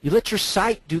 You let your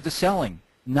site do the selling,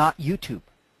 not YouTube.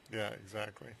 Yeah,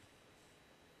 exactly.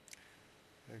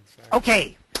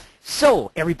 Okay.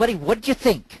 So, everybody, what did you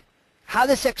think? How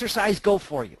did this exercise go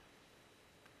for you?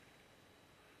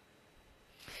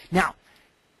 Now,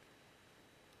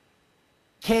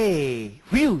 okay,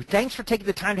 whew, thanks for taking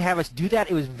the time to have us do that.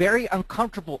 It was very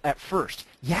uncomfortable at first.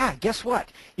 Yeah, guess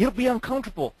what? It'll be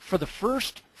uncomfortable for the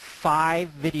first 5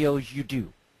 videos you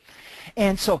do.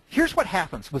 And so here's what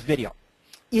happens with video,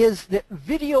 is that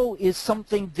video is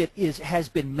something that has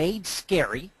been made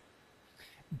scary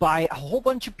by a whole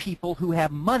bunch of people who have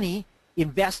money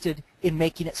invested in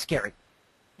making it scary.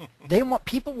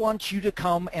 People want you to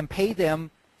come and pay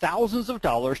them thousands of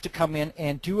dollars to come in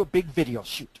and do a big video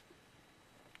shoot.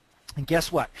 And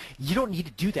guess what? You don't need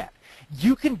to do that.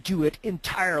 You can do it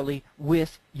entirely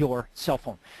with your cell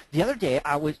phone. The other day,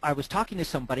 I was talking to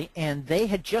somebody, and they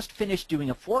had just finished doing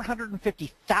a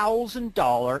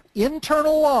 $450,000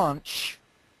 internal launch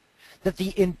that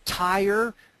the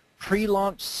entire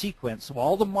pre-launch sequence of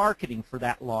all the marketing for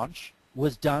that launch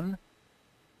was done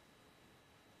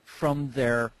from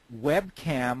their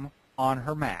webcam on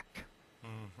her Mac.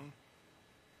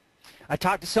 I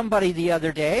talked to somebody the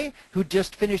other day who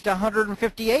just finished a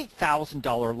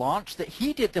 $158,000 launch that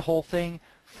he did the whole thing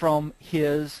from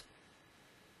his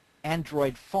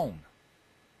Android phone.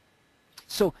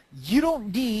 So you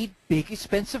don't need big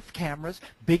expensive cameras,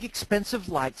 big expensive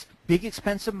lights, big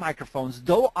expensive microphones,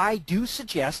 though I do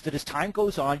suggest that as time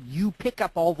goes on you pick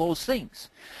up all those things.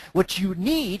 What you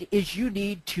need is you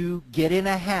need to get in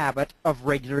a habit of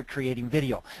regular creating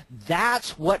video.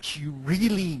 That's what you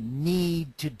really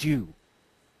need to do.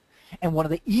 And one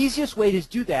of the easiest ways to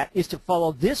do that is to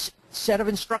follow this set of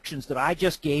instructions that I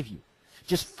just gave you.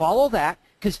 Just follow that,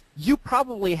 because you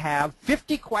probably have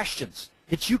 50 questions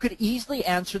that you could easily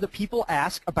answer that people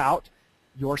ask about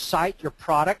your site, your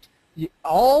product,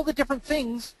 all the different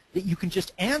things that you can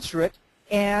just answer it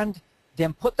and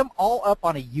then put them all up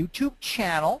on a YouTube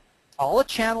channel. All a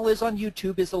channel is on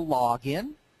YouTube is a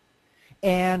login.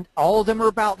 And all of them are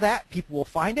about that. People will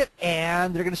find it,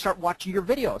 and they're going to start watching your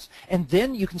videos. And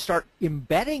then you can start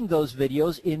embedding those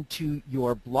videos into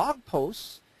your blog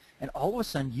posts, and all of a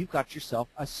sudden you've got yourself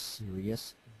a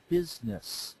serious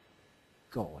business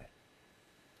going.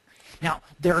 Now,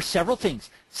 there are several things.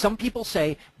 Some people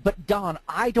say, but Don,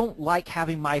 I don't like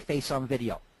having my face on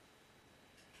video.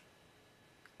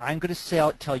 I'm going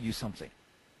to tell you something.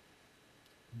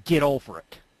 Get over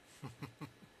it.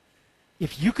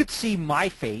 If you could see my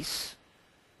face,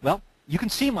 well, you can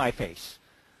see my face.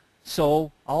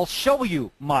 So I'll show you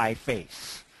my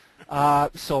face.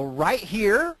 So right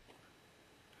here,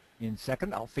 in a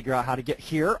second, I'll figure out how to get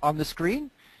here on the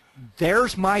screen.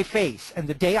 There's my face. And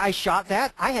the day I shot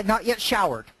that, I had not yet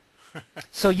showered.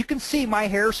 So you can see my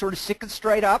hair sort of sticking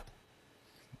straight up.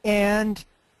 And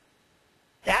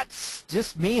that's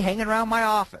just me hanging around my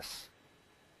office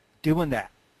doing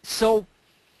that. So,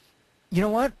 you know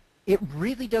what? It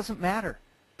really doesn't matter.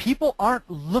 People aren't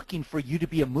looking for you to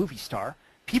be a movie star.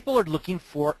 People are looking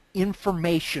for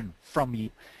information from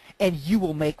you. And you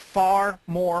will make far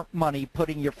more money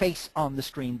putting your face on the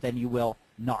screen than you will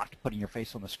not putting your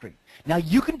face on the screen. Now,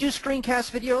 you can do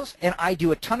screencast videos, and I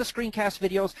do a ton of screencast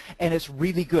videos, and it's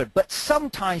really good. But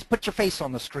sometimes put your face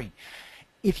on the screen.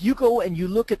 If you go and you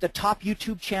look at the top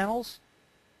YouTube channels,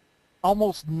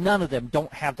 almost none of them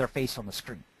don't have their face on the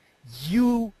screen.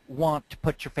 You want to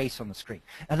put your face on the screen.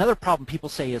 Another problem people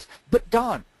say is, but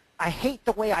Don, I hate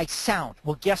the way I sound.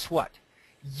 Well, guess what?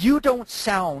 You don't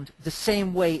sound the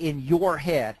same way in your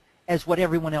head as what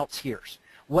everyone else hears.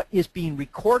 What is being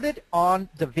recorded on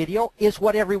the video is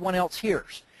what everyone else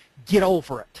hears. Get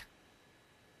over it.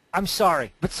 I'm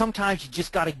sorry, but sometimes you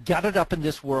just got to gut it up in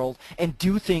this world and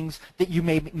do things that you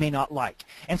may not like.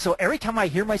 And so every time I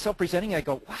hear myself presenting, I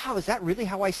go, wow, is that really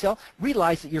how I sell?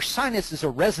 Realize that your sinuses are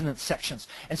resonance sections.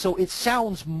 And so it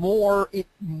sounds more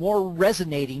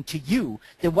resonating to you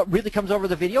than what really comes over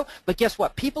the video. But guess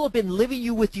what? People have been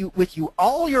living with you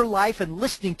all your life and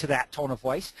listening to that tone of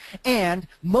voice, and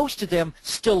most of them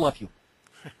still love you.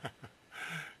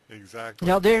 Exactly.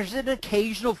 Now, there's an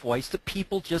occasional voice that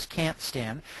people just can't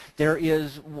stand. There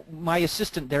is my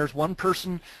assistant. There's one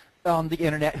person on the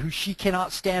internet who she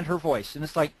cannot stand her voice. And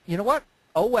it's like, you know what?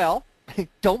 Oh, well,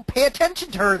 don't pay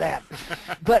attention to her then.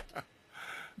 But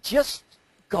just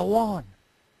go on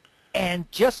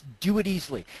and just do it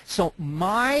easily. So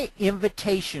my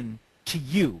invitation to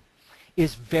you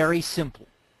is very simple.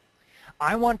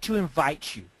 I want to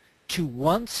invite you to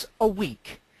once a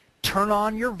week turn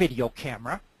on your video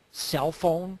camera, cell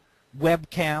phone,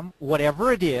 webcam,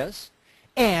 whatever it is,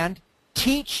 and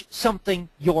teach something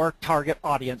your target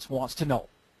audience wants to know.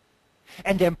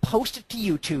 And then post it to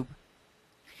YouTube,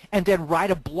 and then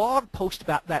write a blog post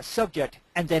about that subject,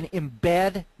 and then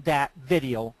embed that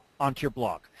video onto your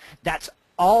blog. That's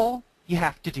all you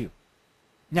have to do.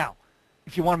 Now,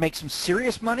 if you want to make some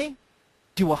serious money,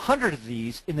 do 100 of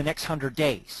these in the next 100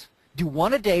 days. Do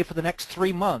one a day for the next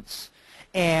 3 months.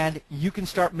 And you can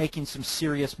start making some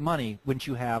serious money once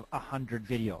you have 100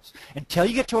 videos. Until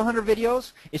you get to 100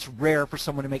 videos, it's rare for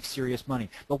someone to make serious money.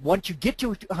 But once you get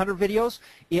to 100 videos,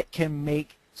 it can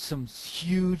make some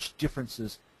huge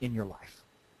differences in your life.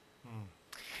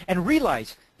 And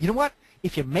realize, you know what?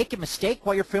 If you make a mistake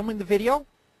while you're filming the video,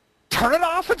 turn it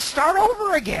off and start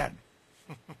over again.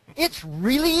 It's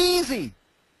really easy.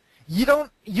 You don't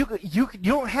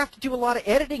have to do a lot of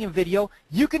editing in video.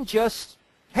 You can just,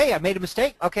 hey, I made a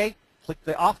mistake. Okay, click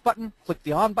the off button, click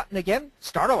the on button again,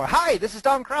 start over. Hi, this is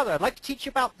Don Crowther. I'd like to teach you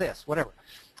about this, whatever.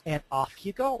 And off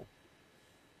you go.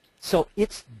 So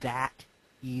it's that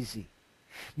easy.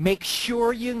 Make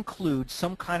sure you include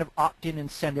some kind of opt-in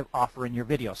incentive offer in your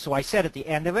video. So I said at the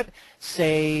end of it,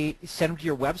 say, send them to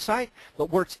your website.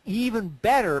 But what's even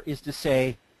better is to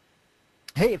say,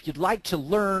 hey, if you'd like to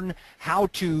learn how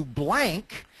to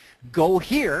blank, go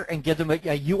here and give them a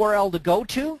URL to go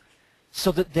to,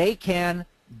 so that they can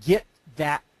get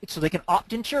that, so they can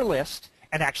opt into your list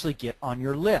and actually get on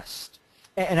your list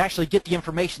and actually get the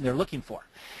information they're looking for.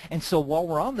 And so while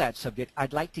we're on that subject,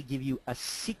 I'd like to give you a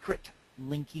secret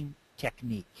linking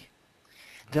technique.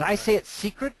 Did I say it's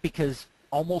secret? Because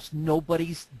almost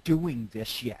nobody's doing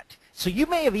this yet. So you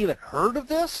may have even heard of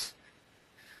this,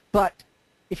 but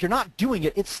if you're not doing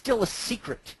it, it's still a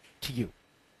secret to you.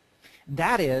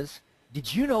 That is,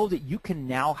 did you know that you can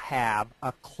now have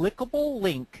a clickable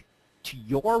link to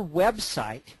your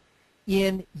website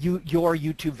in your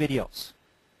YouTube videos?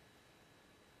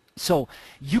 So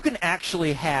you can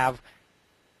actually have,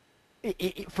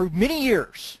 for many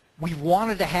years, we've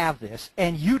wanted to have this,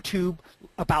 and YouTube,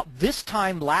 about this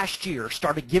time last year,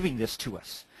 started giving this to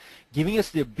us. giving us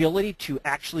the ability to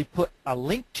actually put a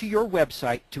link to your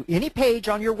website, to any page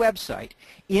on your website,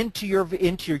 into your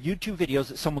YouTube videos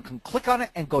that someone can click on it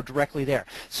and go directly there.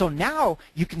 So now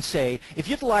you can say, if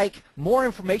you'd like more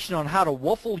information on how to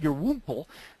woofle your woomple,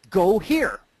 go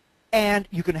here. And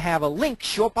you can have a link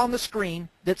show up on the screen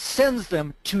that sends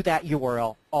them to that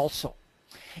URL also.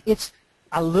 It's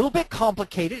a little bit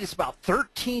complicated. It's about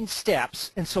 13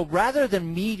 steps, and so rather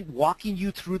than me walking you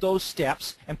through those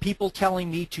steps and people telling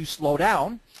me to slow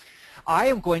down, I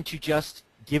am going to just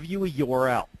give you a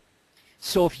URL.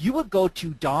 So if you would go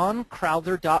to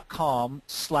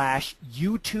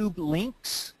doncrowther.com/YouTube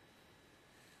links,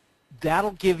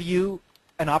 that'll give you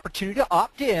an opportunity to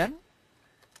opt in.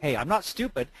 Hey, I'm not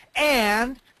stupid.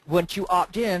 And once you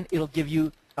opt in, it'll give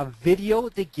you a video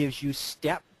that gives you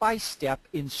step-by-step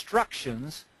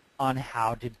instructions on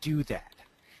how to do that.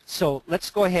 So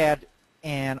let's go ahead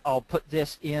and I'll put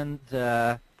this in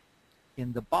the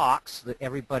box so that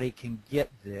everybody can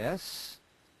get this.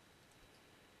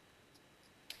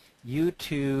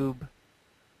 YouTube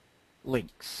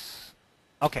links.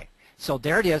 Okay, so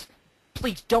there it is.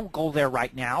 Please don't go there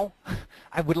right now.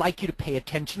 I would like you to pay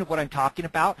attention to what I'm talking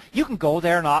about. You can go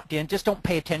there and opt in. Just don't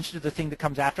pay attention to the thing that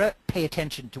comes after it. Pay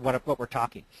attention to what we're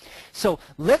talking. So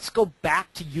let's go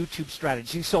back to YouTube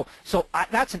strategy. So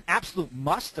that's an absolute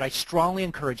must that I strongly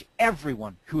encourage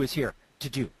everyone who is here to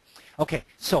do. Okay,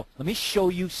 so let me show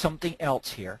you something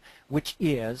else here, which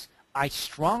is I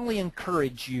strongly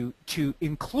encourage you to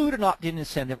include an opt-in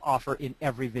incentive offer in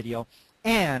every video,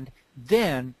 and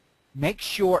then make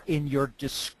sure in your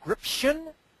description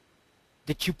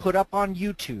that you put up on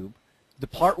YouTube, the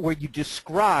part where you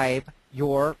describe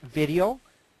your video,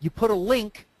 you put a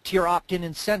link to your opt-in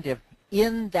incentive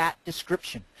in that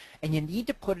description. And you need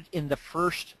to put it in the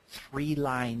first 3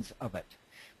 lines of it,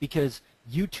 because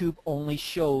YouTube only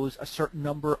shows a certain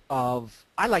number of,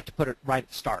 I like to put it right at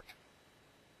the start,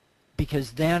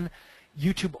 because then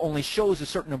YouTube only shows a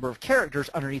certain number of characters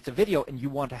underneath the video, and you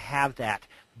want to have that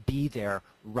be there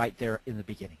right there in the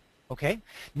beginning. Okay?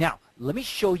 Now, let me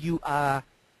show you a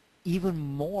even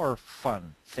more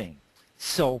fun thing.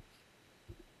 So,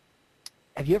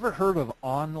 have you ever heard of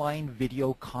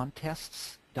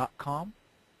onlinevideocontests.com?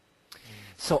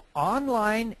 So,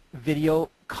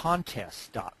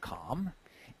 onlinevideocontests.com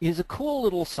is a cool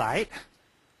little site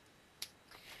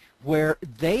where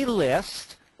they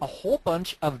list a whole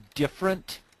bunch of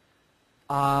different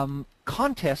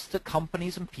contests that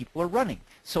companies and people are running.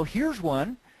 So here's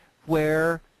one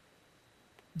where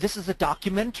this is a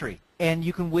documentary, and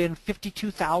you can win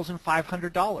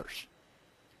 $52,500.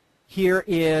 Here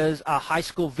is a high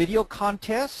school video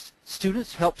contest.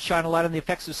 Students help shine a light on the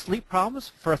effects of sleep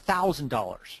problems for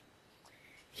 $1,000.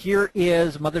 Here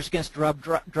is Mothers Against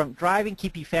Drunk Driving,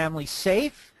 Keep Your Family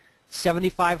Safe,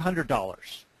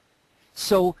 $7,500.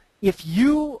 So if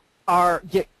you are,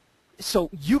 so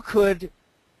you could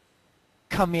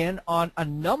come in on a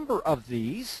number of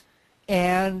these,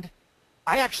 and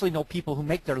I actually know people who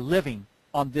make their living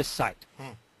on this site.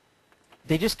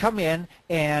 They just come in,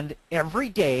 and every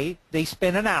day they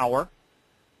spend an hour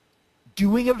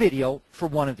doing a video for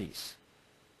one of these.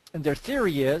 And their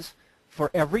theory is,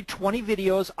 for every 20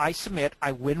 videos I submit,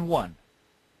 I win one.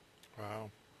 Wow.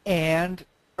 And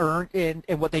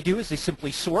what they do is they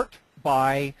simply sort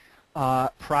by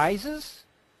prizes.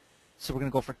 So we're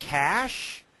going to go for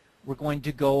cash. We're going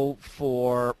to go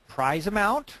for prize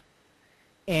amount.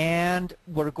 And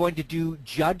we're going to do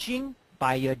judging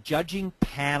by a judging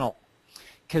panel.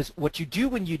 Because what you do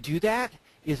when you do that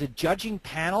is a judging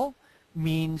panel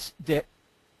means that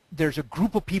there's a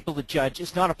group of people that judge.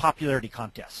 It's not a popularity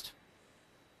contest.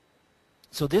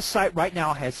 So this site right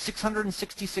now has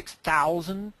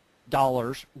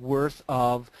 $666,000 worth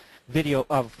of video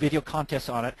contests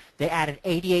on it. They added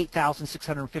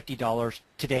 $88,650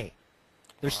 today.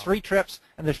 There's 3 trips,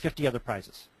 and there's 50 other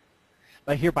prizes.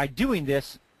 But here, by doing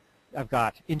this, I've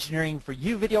got Engineering for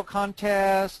You video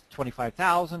contest,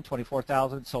 $25,000,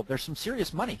 $24,000. So there's some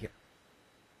serious money here.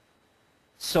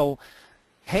 So,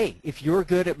 hey, if you're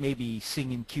good at maybe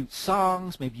singing cute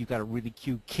songs, maybe you've got a really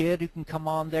cute kid who can come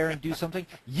on there and do something,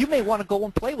 you may want to go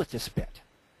and play with this bit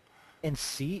and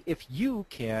see if you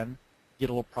can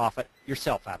get a little profit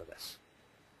yourself out of this.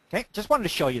 Okay, just wanted to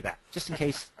show you that, just in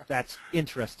case that's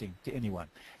interesting to anyone.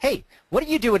 Hey, what are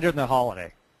you doing during the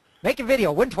holiday? Make a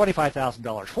video, win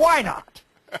 $25,000. Why not?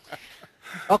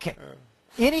 Okay,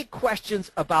 any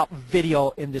questions about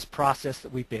video in this process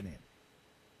that we've been in?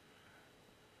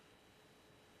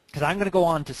 Because I'm going to go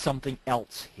on to something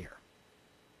else here.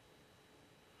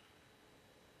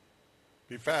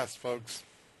 Be fast, folks.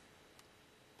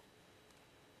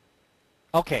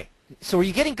 Okay, so are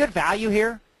you getting good value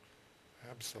here?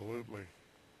 Absolutely.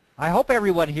 I hope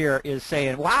everyone here is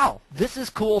saying, wow, this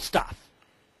is cool stuff.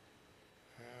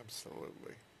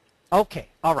 Absolutely. Okay,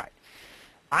 all right.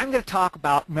 I'm going to talk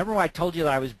about, remember when I told you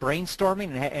that I was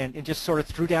brainstorming and just sort of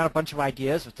threw down a bunch of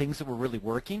ideas of things that were really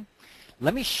working?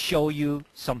 Let me show you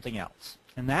something else.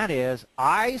 And that is,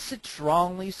 I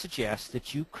strongly suggest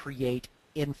that you create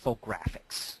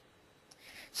infographics.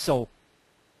 So,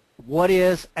 what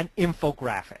is an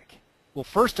infographic? Well,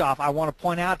 first off, I want to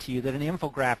point out to you that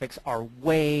infographics are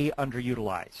way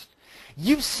underutilized.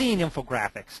 You've seen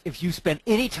infographics if you spent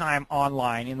any time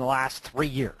online in the last 3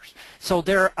 years. So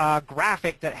they're a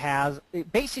graphic that has,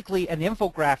 basically an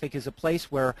infographic is a place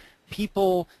where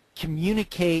people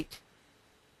communicate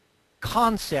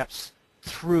concepts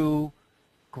through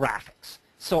graphics.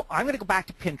 So I'm going to go back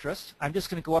to Pinterest. I'm just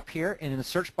going to go up here and in the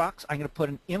search box I'm going to put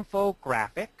an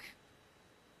infographic.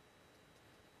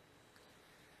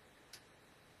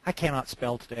 I cannot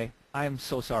spell today. I am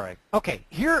so sorry. Okay,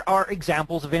 here are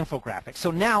examples of infographics.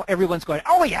 So now everyone's going,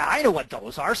 oh yeah, I know what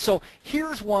those are. So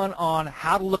here's one on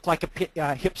how to look like a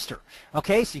hipster.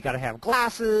 Okay, so you got to have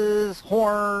glasses,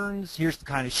 horns, here's the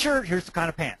kind of shirt, here's the kind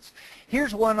of pants.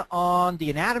 Here's one on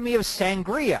the anatomy of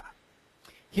sangria.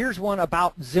 Here's one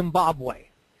about Zimbabwe.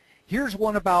 Here's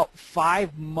one about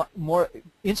 5 more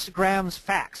Instagram's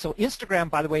facts. So Instagram,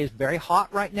 by the way, is very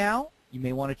hot right now. You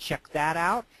may want to check that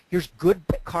out. Here's good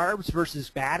carbs versus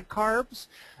bad carbs.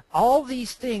 All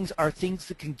these things are things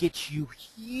that can get you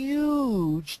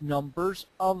huge numbers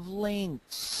of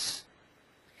links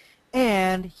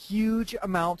and huge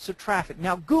amounts of traffic.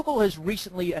 Now, Google has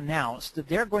recently announced that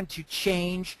they're going to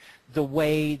change the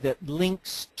way that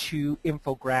links to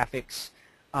infographics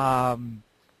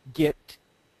get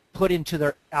put into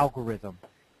their algorithm.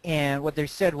 And what they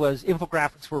said was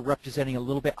infographics were representing a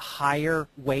little bit higher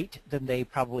weight than they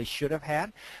probably should have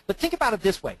had. But think about it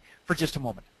this way for just a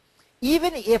moment.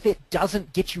 Even if it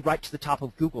doesn't get you right to the top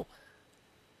of Google,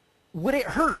 would it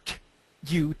hurt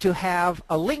you to have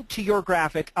a link to your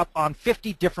graphic up on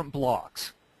 50 different blogs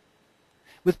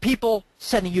with people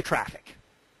sending you traffic?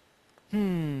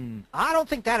 I don't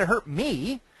think that'd hurt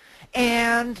me.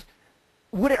 And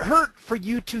would it hurt for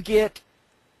you to get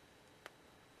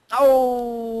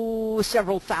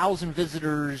several thousand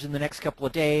visitors in the next couple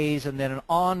of days and then an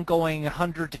ongoing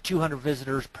 100 to 200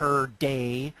 visitors per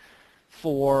day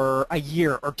for a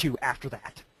year or two after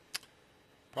that?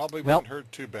 Probably wouldn't hurt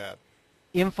too bad.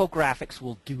 Infographics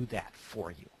will do that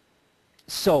for you.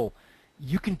 So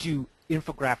you can do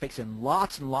infographics in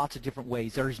lots and lots of different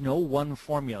ways. There's no one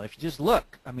formula. If you just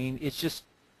look, I mean, it's just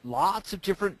lots of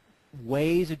different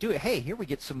ways to do it. Hey, here we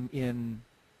get some in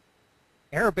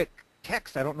Arabic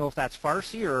text. I don't know if that's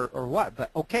Farsi or what,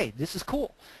 but okay, this is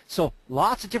cool. So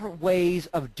lots of different ways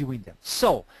of doing them.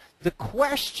 So the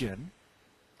question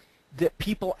that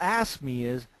people ask me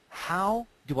is, how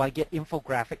do I get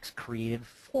infographics created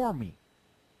for me?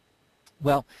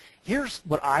 Well, here's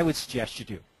what I would suggest you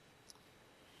do.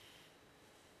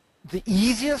 The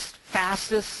easiest,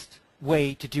 fastest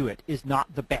way to do it is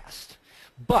not the best,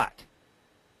 but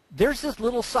there's this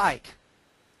little site.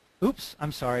 Oops,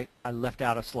 I'm sorry, I left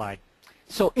out a slide.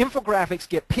 So infographics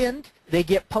get pinned, they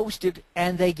get posted,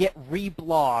 and they get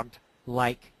reblogged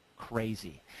like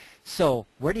crazy. So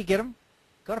where do you get them?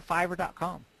 Go to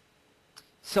Fiverr.com.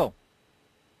 So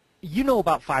you know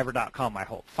about Fiverr.com, I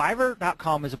hope.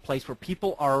 Fiverr.com is a place where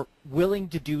people are willing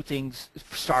to do things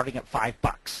starting at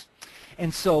 $5.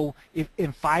 And so if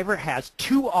Fiverr has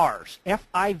 2 R's,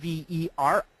 Fiverr.com.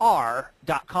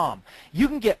 You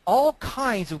can get all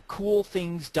kinds of cool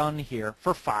things done here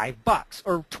for $5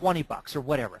 or $20 or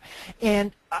whatever.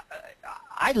 And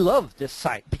I love this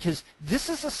site because this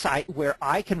is a site where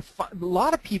I can find, a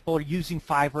lot of people are using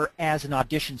Fiverr as an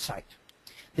audition site.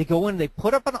 They go in, they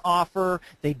put up an offer,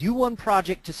 they do one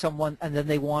project to someone, and then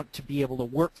they want to be able to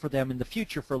work for them in the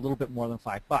future for a little bit more than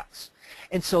 $5.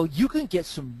 And so you can get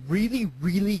some really,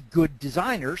 really good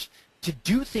designers to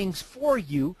do things for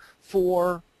you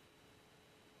for,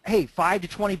 hey, $5 to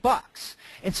 $20.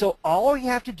 And so all you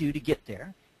have to do to get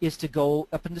there is to go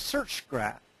up in the search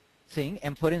thing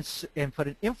and put an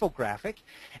infographic,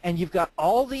 and you've got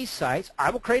all these sites. I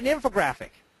will create an infographic.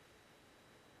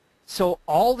 So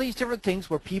all these different things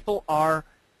where people are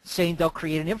saying they'll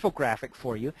create an infographic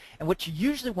for you. And what you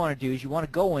usually want to do is you want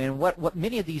to go in. What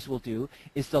many of these will do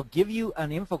is they'll give you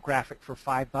an infographic for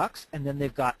 $5, and then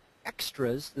they've got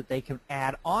extras that they can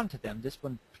add on to them. This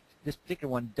particular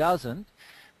one doesn't,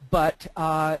 but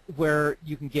where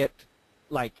you can get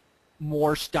like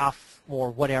more stuff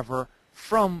or whatever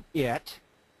from it.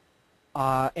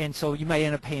 And so you may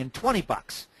end up paying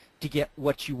 $20 to get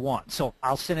what you want. So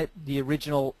I'll send it the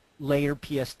original layer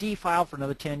PSD file for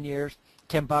another 10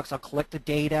 $10. I'll collect the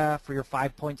data for your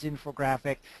 5 points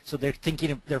infographic. So they're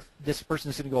thinking of this person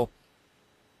is going to go,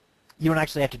 you don't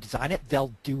actually have to design it.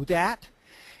 They'll do that.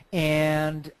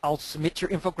 And I'll submit your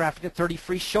infographic to 30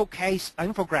 free showcase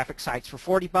infographic sites for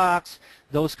 $40,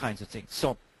 those kinds of things.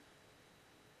 So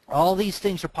all these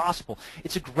things are possible.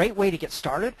 It's a great way to get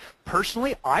started.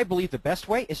 Personally, I believe the best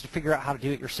way is to figure out how to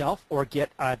do it yourself or get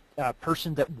a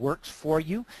person that works for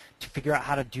you to figure out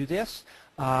how to do this.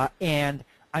 And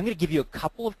I'm going to give you a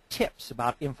couple of tips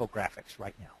about infographics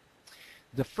right now.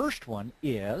 The first one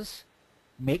is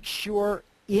make sure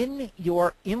in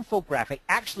your infographic,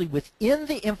 actually within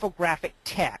the infographic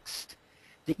text,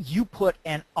 that you put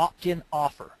an opt-in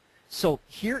offer. So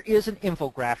here is an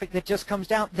infographic that just comes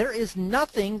down. There is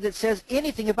nothing that says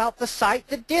anything about the site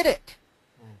that did it.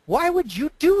 Why would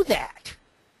you do that?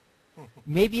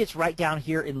 Maybe it's right down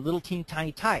here in little teeny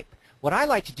tiny type. What I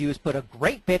like to do is put a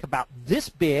great big, about this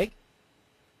big,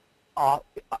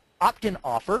 opt-in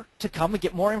offer to come and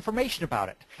get more information about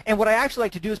it. And what I actually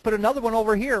like to do is put another one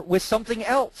over here with something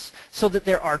else so that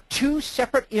there are two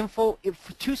separate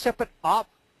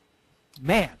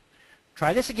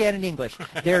try this again in English.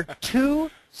 There are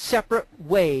two separate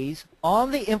ways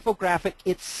on the infographic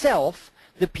itself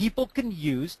that people can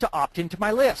use to opt into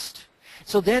my list.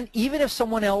 So then even if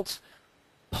someone else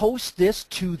posts this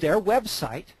to their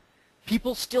website,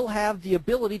 people still have the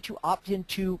ability to opt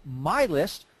into my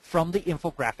list from the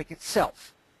infographic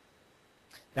itself.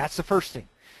 That's the first thing.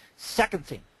 Second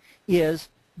thing is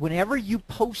whenever you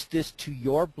post this to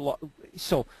your blog,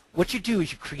 so what you do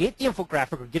is you create the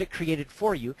infographic or get it created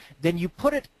for you, then you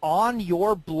put it on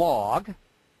your blog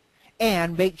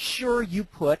and make sure you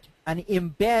put an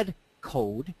embed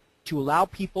code to allow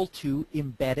people to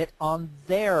embed it on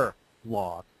their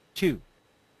blog too.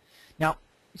 Now,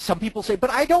 some people say, but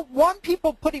I don't want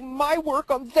people putting my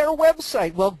work on their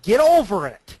website. Well, get over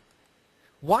it.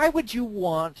 Why would you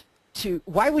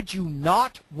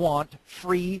not want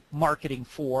free marketing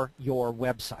for your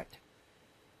website?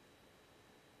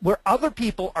 Where other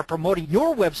people are promoting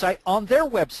your website on their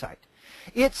website.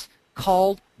 It's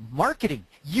called marketing.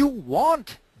 You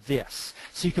want this.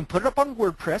 So you can put it up on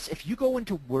WordPress. If you go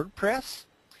into WordPress,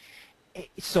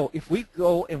 so if we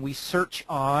go and we search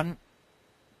on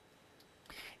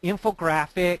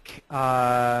infographic,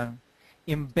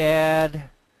 embed,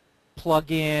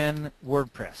 plugin,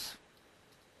 WordPress.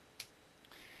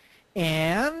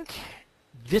 And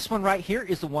this one right here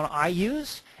is the one I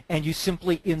use, and you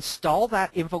simply install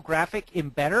that infographic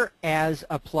embedder as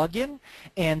a plugin,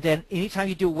 and then anytime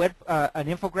you do an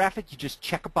infographic, you just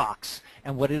check a box,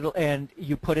 and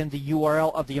you put in the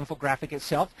URL of the infographic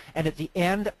itself, and at the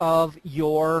end of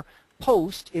your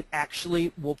post, it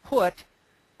actually will put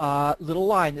a little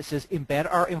line that says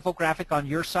embed our infographic on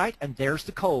your site, and there's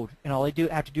the code, and all they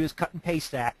have to do is cut and paste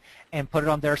that and put it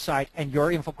on their site, and your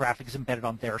infographic is embedded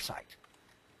on their site.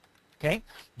 Okay,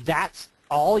 that's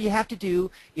all you have to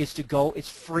do is to go. It's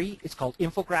free. It's called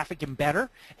Infographic Embedder,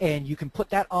 and you can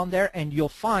put that on there, and you'll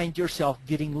find yourself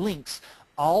getting links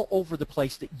all over the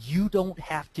place that you don't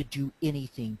have to do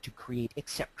anything to create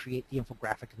except create the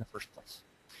infographic in the first place.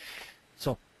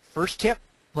 So first tip,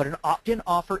 put an opt-in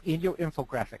offer in your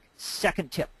infographic.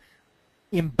 Second tip,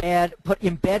 put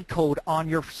embed code on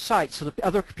your site so that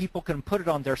other people can put it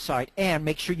on their site, and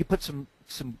make sure you put some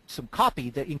copy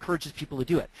that encourages people to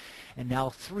do it. And now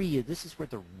 3, this is where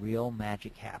the real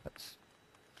magic happens.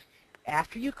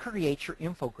 After you create your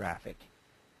infographic,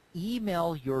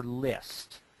 email your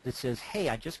list that says, hey,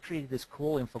 I just created this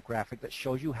cool infographic that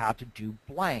shows you how to do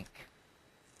blank.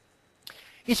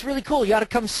 It's really cool. You ought to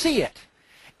come see it.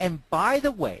 And by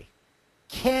the way,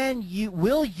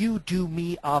 will you do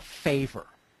me a favor?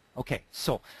 Okay,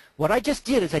 so what I just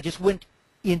did is I just went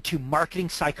into marketing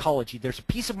psychology. There's a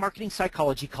piece of marketing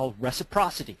psychology called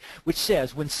reciprocity, which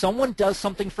says when someone does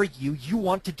something for you, you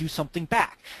want to do something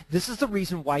back. This is the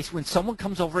reason why when someone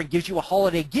comes over and gives you a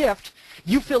holiday gift,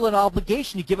 you feel an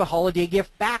obligation to give a holiday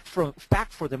gift back for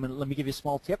them. And let me give you a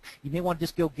small tip. You may want to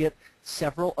just go get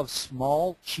several of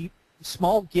small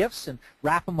gifts and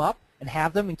wrap them up and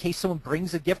have them in case someone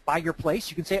brings a gift by your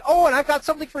place. You can say, oh, and I've got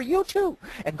something for you too,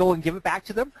 and go and give it back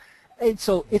to them. And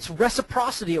so it's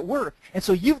reciprocity at work. And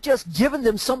so you've just given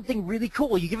them something really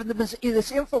cool. You've given them this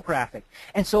infographic.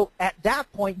 And so at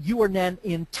that point, you are then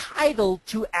entitled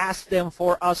to ask them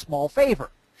for a small favor.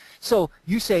 So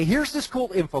you say, here's this cool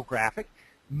infographic.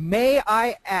 May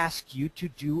I ask you to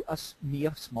do me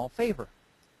a small favor?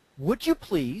 Would you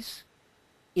please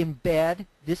embed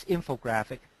this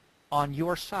infographic on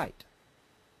your site?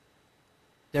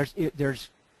 There's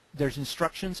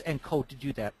instructions and code to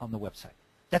do that on the website.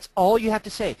 That's all you have to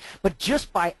say. But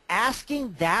just by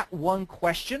asking that one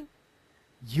question,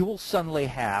 you will suddenly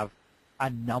have a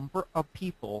number of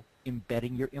people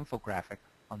embedding your infographic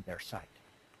on their site.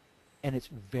 And it's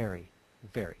very,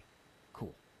 very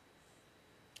cool.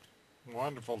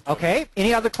 Wonderful. Tim. Okay,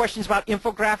 any other questions about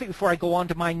infographic before I go on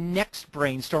to my next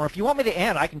brainstorm? If you want me to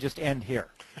end, I can just end here.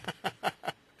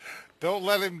 Don't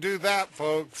let him do that,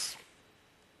 folks.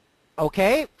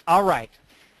 Okay, all right.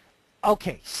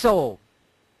 Okay, so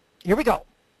here we go.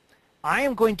 I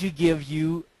am going to give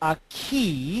you a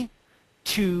key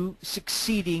to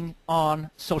succeeding on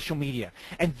social media.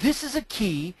 And this is a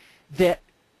key that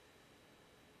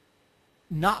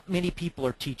not many people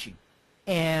are teaching.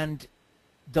 And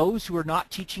those who are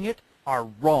not teaching it are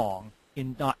wrong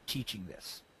in not teaching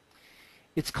this.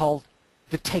 It's called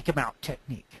the take 'em out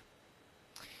technique.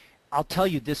 I'll tell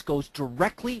you, this goes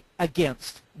directly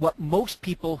against what most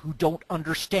people who don't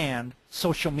understand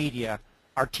social media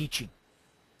are teaching.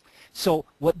 So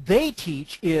what they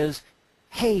teach is,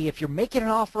 hey, if you're making an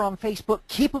offer on Facebook,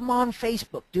 keep them on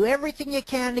Facebook. Do everything you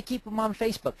can to keep them on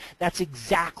Facebook. That's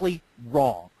exactly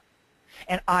wrong.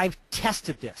 And I've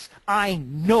tested this. I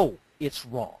know it's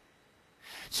wrong.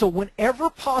 So whenever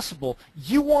possible,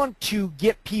 you want to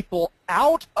get people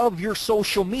out of your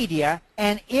social media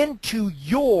and into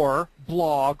your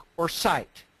blog or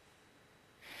site.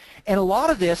 And a lot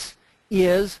of this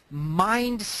is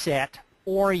mindset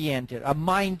oriented,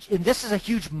 and this is a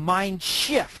huge mind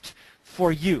shift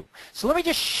for you. So let me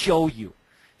just show you.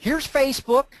 Here's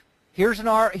Facebook. Here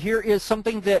is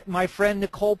something that my friend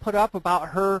Nicole put up about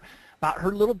her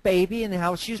little baby and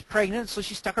how she was pregnant, so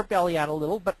she stuck her belly out a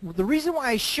little. But the reason why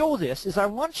I show this is I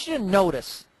want you to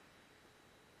notice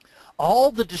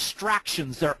all the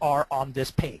distractions there are on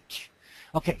this page.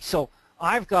 Okay, so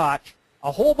I've got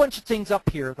a whole bunch of things up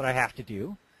here that I have to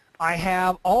do. I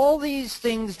have all these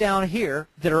things down here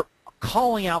that are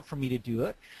calling out for me to do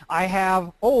it. I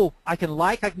have, I can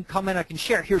like, I can comment, I can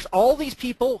share. Here's all these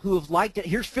people who have liked it.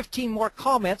 Here's 15 more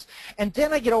comments. And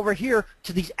then I get over here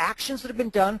to these actions that have been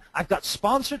done. I've got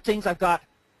sponsored things. I've got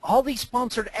all these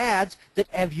sponsored ads that,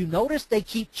 have you noticed, they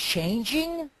keep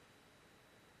changing?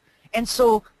 And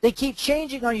so they keep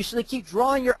changing on you, so they keep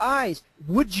drawing your eyes.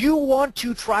 Would you want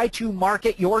to try to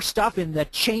market your stuff in the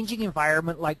changing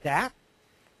environment like that?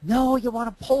 No, you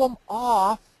want to pull them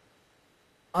off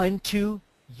onto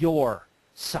your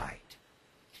site.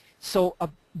 So a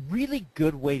really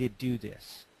good way to do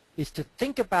this is to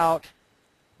think about,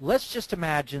 let's just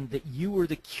imagine that you were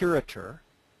the curator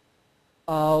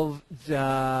of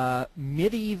the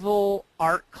medieval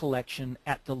art collection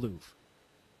at the Louvre.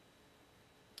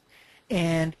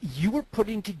 And you were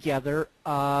putting together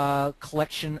a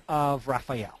collection of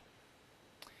Raphael.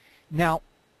 Now,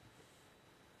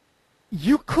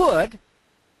 you could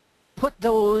put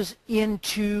those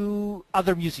into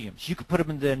other museums. You could put them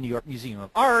in the New York Museum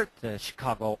of Art, the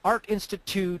Chicago Art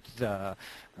Institute, the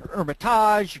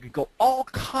Hermitage. You could go all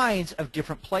kinds of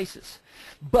different places.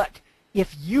 But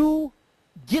if you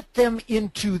get them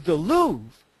into the Louvre,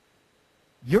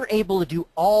 you're able to do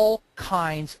all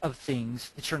kinds of things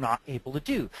that you're not able to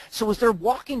do. So as they're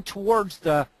walking towards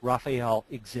the Raphael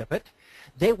exhibit,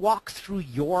 they walk through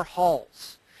your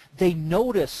halls. They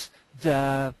notice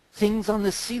the things on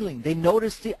the ceiling. They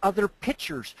notice the other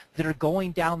pictures that are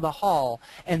going down the hall.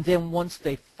 And then once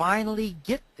they finally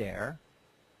get there,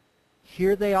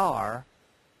 here they are.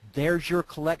 There's your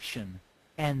collection.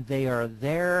 And they are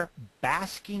there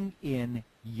basking in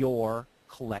your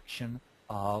collection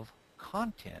of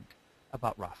content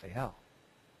about Raphael.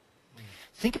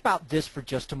 Think about this for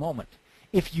just a moment.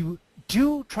 If you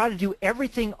do try to do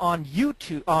everything on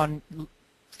YouTube, on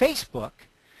Facebook,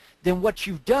 then what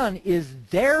you've done is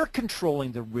they're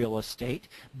controlling the real estate,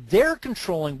 they're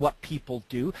controlling what people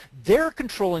do, they're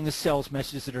controlling the sales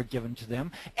messages that are given to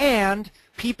them, and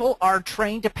people are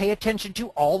trained to pay attention to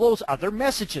all those other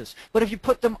messages. But if you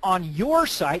put them on your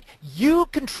site, you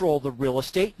control the real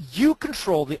estate, you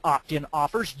control the opt-in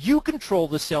offers, you control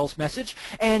the sales message,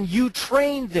 and you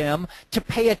train them to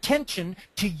pay attention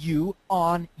to you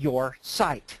on your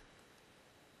site.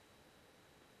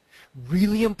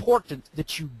 Really important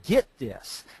that you get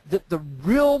this, that the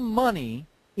real money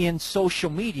in social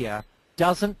media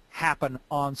doesn't happen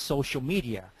on social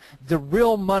media. The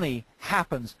real money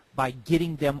happens by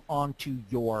getting them onto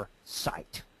your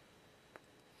site.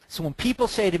 So when people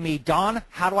say to me, Don,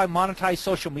 how do I monetize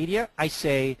social media? I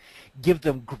say, give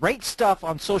them great stuff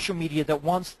on social media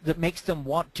that makes them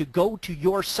want to go to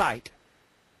your site,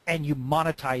 and you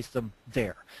monetize them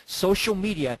there. Social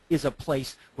media is a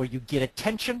place where you get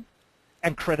attention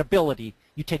and credibility.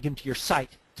 You take them to your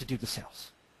site to do the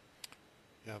sales.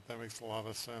 Yeah, that makes a lot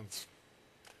of sense.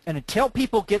 And until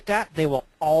people get that, they will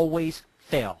always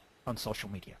fail on social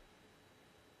media.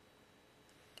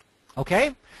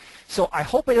 Okay? So I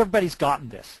hope everybody's gotten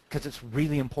this because it's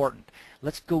really important.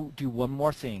 Let's go do one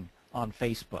more thing on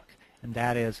Facebook, and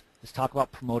that is let's talk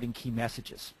about promoting key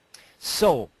messages.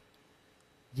 So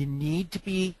you need to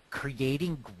be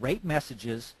creating great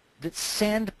messages that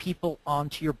send people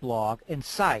onto your blog and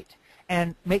site.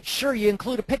 And make sure you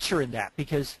include a picture in that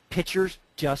because pictures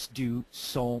just do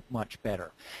so much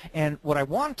better. And what I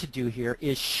want to do here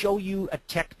is show you a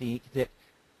technique that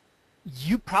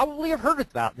you probably have heard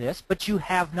about this, but you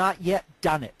have not yet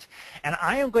done it. And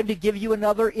I am going to give you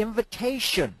another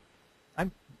invitation.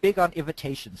 I'm big on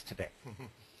invitations today.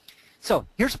 So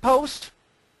here's a post.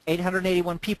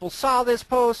 881 people saw this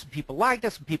post, and people liked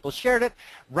it, and people shared it.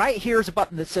 Right here is a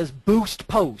button that says Boost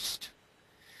Post.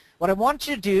 What I want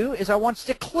you to do is I want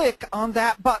you to click on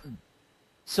that button.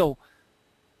 So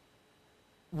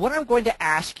what I'm going to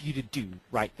ask you to do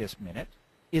right this minute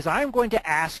is I'm going to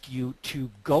ask you to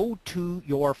go to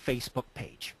your Facebook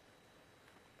page.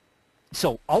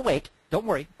 So I'll wait. Don't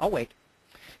worry. I'll wait.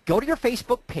 Go to your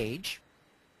Facebook page,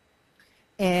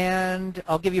 and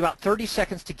I'll give you about 30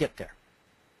 seconds to get there.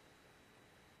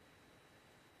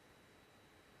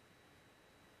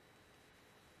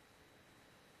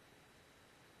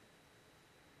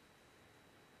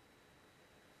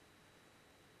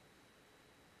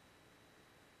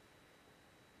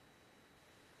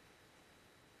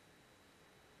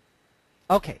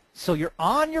 Okay, so you're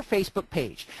on your Facebook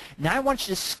page. Now I want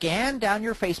you to scan down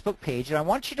your Facebook page, and I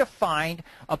want you to find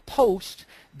a post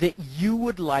that you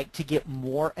would like to get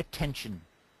more attention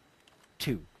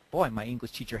to. Boy, my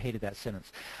English teacher hated that sentence.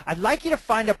 I'd like you to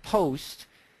find a post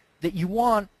that you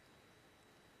want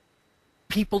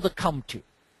people to come to,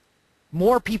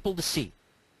 more people to see.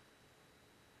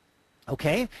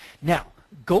 Okay? Now,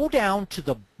 go down to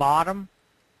the bottom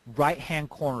right-hand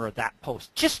corner of that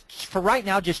post. Just for right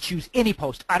now, just choose any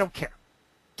post. I don't care.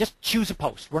 Just choose a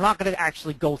post. We're not going to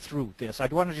actually go through this. I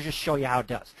wanted to just show you how it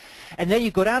does. And then you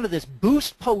go down to this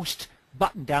Boost Post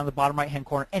button down the bottom right-hand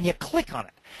corner, and you click on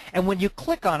it. And when you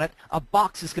click on it, a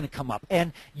box is going to come up.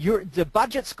 And the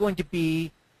budget's going to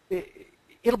be,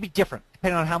 it'll be different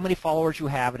depending on how many followers you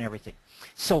have and everything.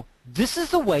 So this is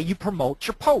the way you promote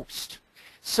your post.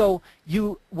 So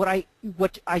what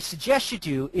I suggest you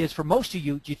do is, for most of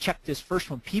you check this first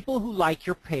one, people who like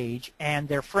your page and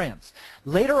their friends.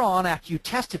 Later on, after you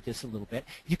tested this a little bit,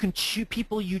 you can choose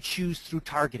people you choose through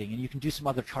targeting, and you can do some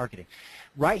other targeting.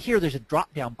 Right here, there's a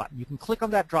drop-down button. You can click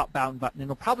on that drop-down button, and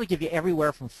it'll probably give you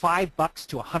everywhere from $5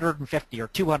 to 150 or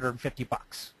 250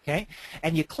 bucks. Okay,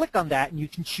 and you click on that, and you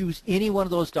can choose any one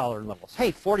of those dollar levels. Hey,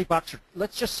 40 bucks, or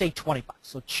let's just say 20 bucks.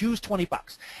 So choose 20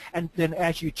 bucks, and then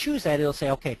as you choose that, it'll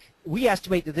say, okay, we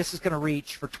estimate that this is going to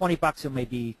reach for 20 bucks. It may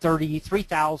be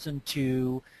 3,000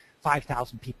 to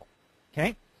 5,000 people.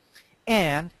 Okay,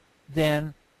 and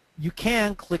then you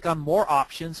can click on more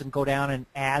options and go down and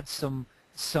add some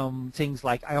things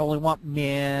like, I only want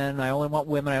men, I only want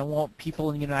women, I only want people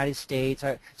in the United States.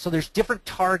 So there's different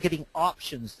targeting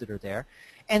options that are there.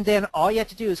 And then all you have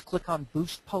to do is click on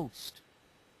Boost Post.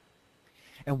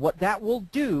 And what that will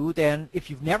do then, if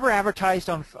you've never advertised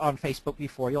on Facebook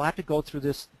before, you'll have to go through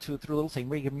this through a little thing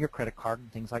where you give them your credit card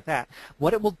and things like that.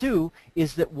 What it will do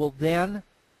is that will then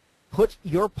put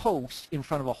your post in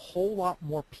front of a whole lot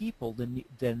more people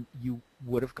than you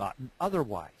would have gotten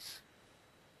otherwise.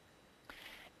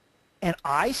 And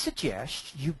I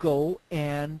suggest you go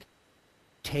and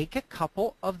take a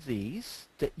couple of these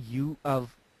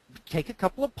take a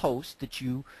couple of posts that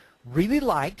you really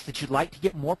liked, that you'd like to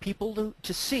get more people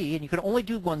to see, and you can only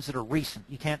do ones that are recent.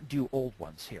 You can't do old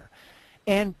ones here.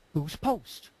 And Boost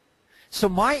Post. So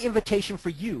my invitation for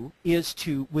you is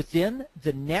to, within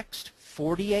the next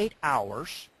 48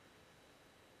 hours,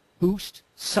 boost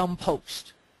some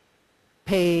post.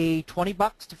 Pay 20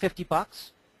 bucks to 50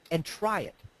 bucks and try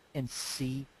it and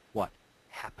see what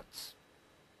happens.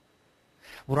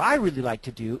 What I really like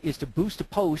to do is to boost a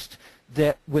post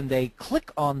that when they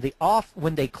click on the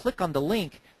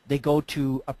link, they go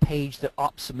to a page that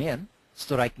opts them in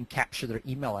so that I can capture their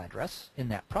email address in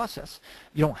that process.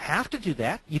 You don't have to do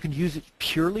that. You can use it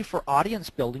purely for audience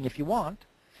building if you want.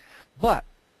 But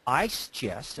I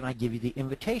suggest, and I give you the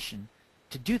invitation,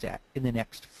 to do that in the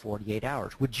next 48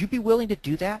 hours. Would you be willing to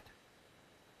do that?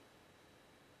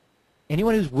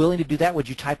 Anyone who's willing to do that, would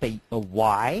you type a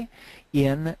Y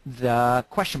in the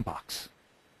question box?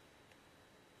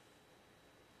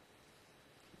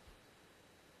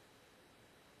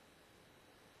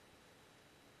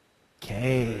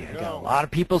 Okay, I got a lot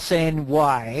of people saying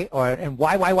why, and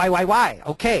why.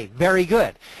 Okay, very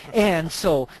good. And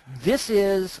so this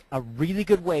is a really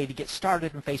good way to get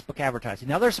started in Facebook advertising.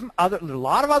 Now there's a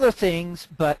lot of other things,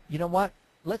 but you know what?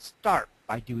 Let's start.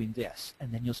 by doing this,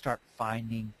 and then you'll start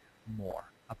finding more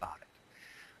about it.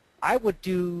 I would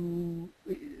do,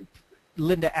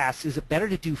 Linda asks, is it better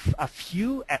to do a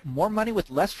few at more money with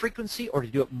less frequency, or to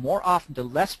do it more often to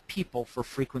less people for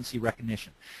frequency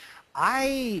recognition?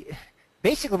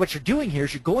 Basically what you're doing here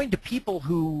is you're going to people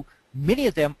who, many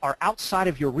of them are outside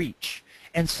of your reach.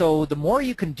 And so the more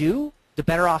you can do, the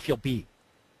better off you'll be.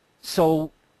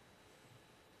 So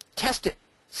test it.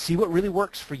 See what really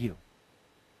works for you.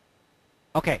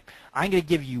 Okay, I'm going to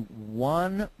give you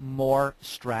one more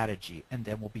strategy, and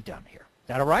then we'll be done here. Is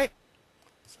that all right?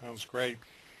 Sounds great.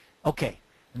 Okay,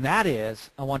 and that is,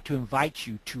 I want to invite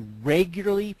you to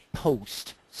regularly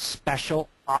post special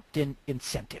opt-in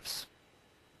incentives.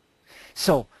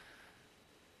 So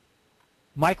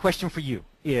my question for you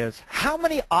is, how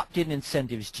many opt-in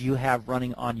incentives do you have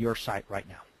running on your site right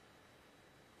now?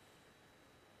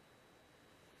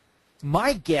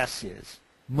 My guess is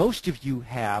most of you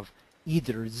have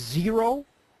either 0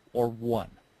 or 1.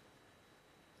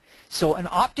 So an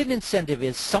opt-in incentive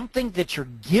is something that you're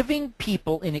giving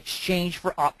people in exchange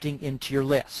for opting into your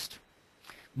list.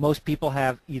 Most people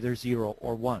have either 0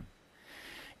 or 1.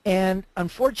 And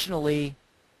unfortunately,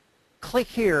 click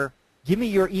here, give me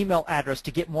your email address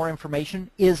to get more information,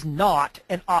 is not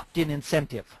an opt-in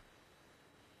incentive.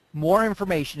 More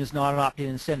information is not an opt-in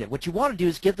incentive. What you want to do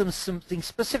is give them something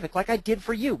specific, like I did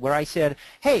for you, where I said,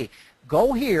 hey,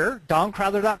 go here,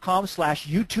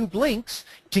 doncrowther.com/YouTube links,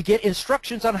 to get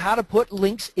instructions on how to put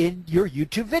links in your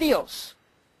YouTube videos.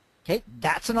 Okay,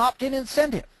 that's an opt-in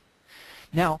incentive.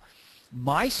 Now,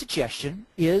 my suggestion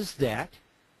is that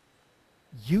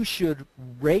you should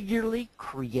regularly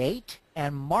create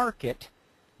and market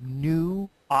new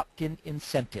opt-in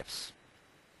incentives.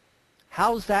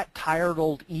 How's that tired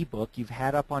old ebook you've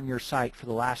had up on your site for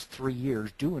the last 3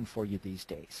 years doing for you these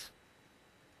days?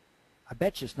 I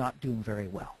bet you it's not doing very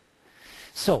well.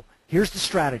 So here's the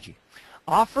strategy.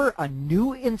 Offer a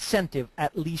new incentive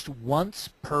at least once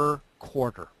per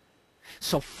quarter.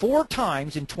 So 4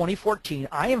 times in 2014,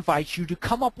 I invite you to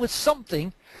come up with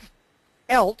something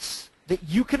else that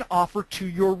you can offer to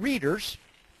your readers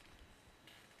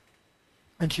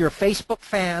and to your Facebook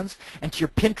fans and to your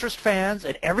Pinterest fans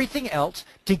and everything else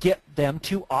to get them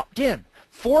to opt in.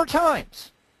 4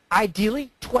 times.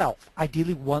 Ideally 12.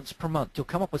 Ideally once per month. You'll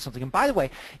come up with something. And by the way,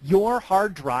 your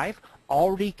hard drive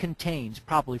already contains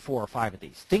probably 4 or 5 of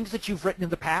these. Things that you've written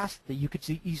in the past that you could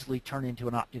easily turn into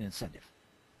an opt-in incentive.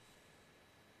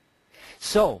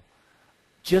 So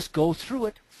just go through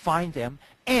it, find them,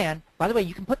 and by the way,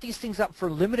 you can put these things up for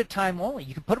limited time only.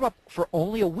 You can put them up for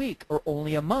only a week or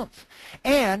only a month.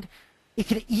 And it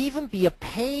can even be a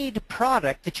paid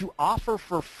product that you offer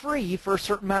for free for a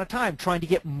certain amount of time, trying to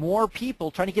get more people,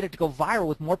 trying to get it to go viral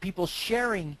with more people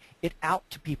sharing it out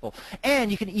to people. And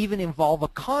you can even involve a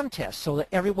contest so that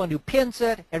everyone who pins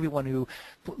it, everyone who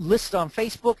lists on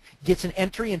Facebook gets an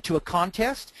entry into a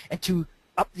contest, and to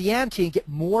up the ante and get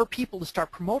more people to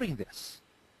start promoting this.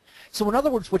 So in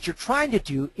other words, what you're trying to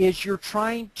do is you're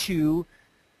trying to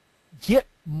get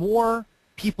more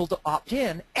people to opt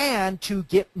in and to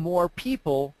get more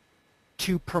people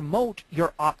to promote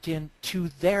your opt-in to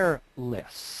their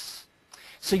lists.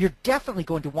 So you're definitely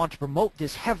going to want to promote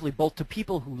this heavily both to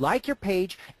people who like your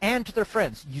page and to their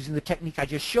friends using the technique I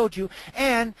just showed you,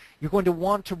 and you're going to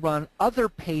want to run other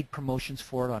paid promotions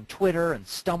for it on Twitter and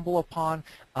stumble upon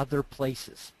other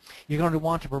places. You're going to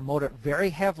want to promote it very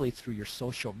heavily through your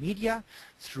social media,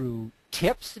 through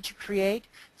tips that you create,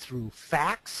 through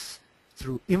facts,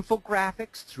 through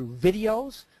infographics, through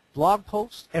videos, blog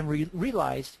posts, and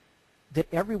realize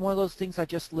that every one of those things I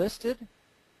just listed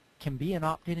can be an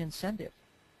opt-in incentive.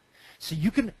 So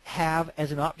you can have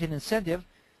as an opt-in incentive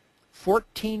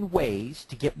 14 ways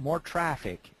to get more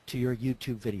traffic to your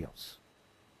YouTube videos.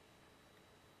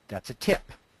 That's a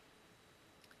tip.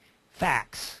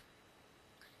 Facts.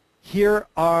 Here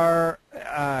are,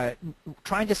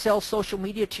 trying to sell social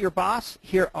media to your boss,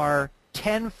 here are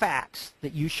 10 facts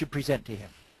that you should present to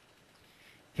him.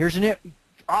 Here's an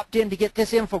opt-in to get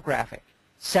this infographic.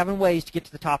 7 ways to get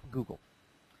to the top of Google.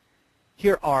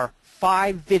 Here are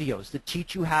 5 videos that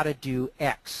teach you how to do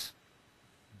X.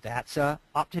 That's an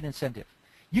opt-in incentive.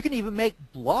 You can even make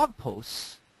blog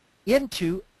posts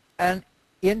into an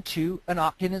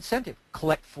opt-in incentive.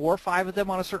 Collect 4 or 5 of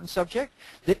them on a certain subject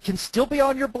that can still be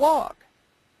on your blog,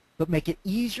 but make it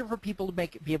easier for people to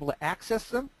be able to access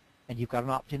them, and you've got an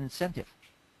opt-in incentive.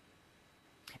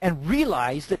 And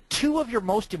realize that 2 of your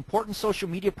most important social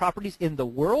media properties in the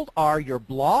world are your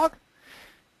blog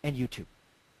and YouTube.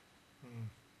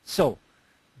 So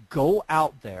go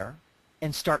out there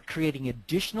and start creating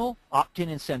additional opt-in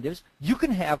incentives. You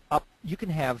can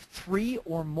have 3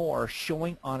 or more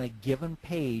showing on a given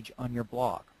page on your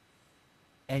blog,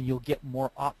 and you'll get more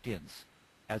opt-ins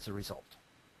as a result.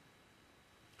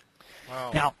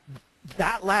 Wow. Now,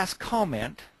 that last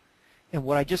comment and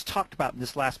what I just talked about in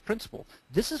this last principle,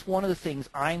 this is one of the things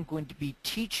I'm going to be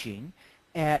teaching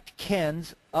at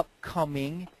Ken's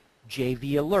upcoming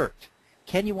JV Alert.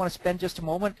 Ken, you want to spend just a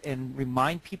moment and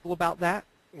remind people about that?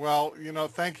 Well,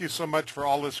 thank you so much for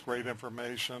all this great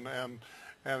information, and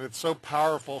it's so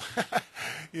powerful.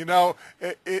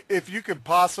 If you could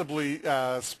possibly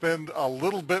spend a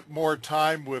little bit more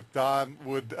time with Don,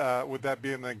 would that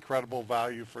be an incredible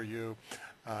value for you?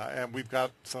 And we've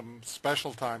got some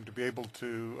special time to be able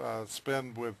to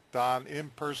spend with Don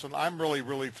in person. I'm really,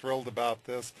 really thrilled about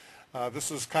this.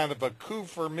 This is kind of a coup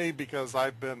for me because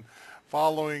I've been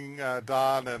following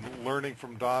Don and learning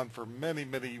from Don for many,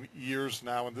 many years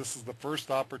now, and this is the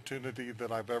first opportunity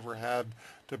that I've ever had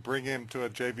to bring him to a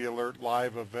JV Alert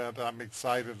Live event. I'm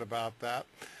excited about that.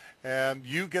 And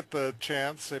you get the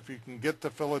chance, if you can get to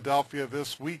Philadelphia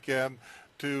this weekend,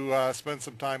 to spend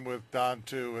some time with Don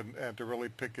too, and to really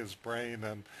pick his brain.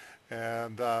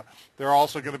 And there are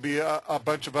also going to be a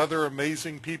bunch of other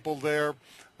amazing people there,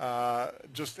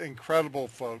 just incredible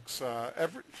folks.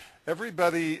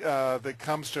 Everybody that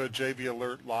comes to a JV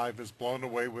Alert Live is blown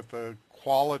away with the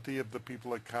quality of the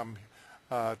people that come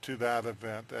to that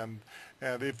event.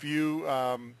 And if you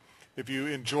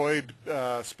enjoyed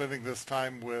spending this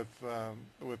time with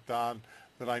Don,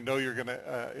 then I know you're going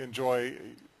to enjoy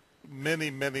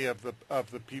many of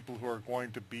the people who are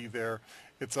going to be there.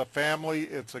 It's a family.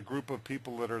 It's a group of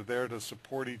people that are there to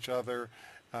support each other.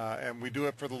 And we do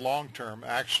it for the long term.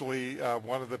 Actually,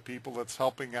 one of the people that's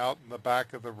helping out in the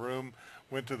back of the room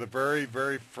went to the very,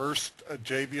 very first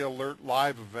JV Alert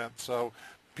Live event. So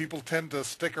people tend to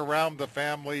stick around the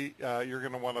family. You're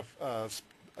going to want to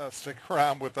stick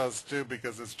around with us too,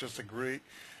 because it's just a great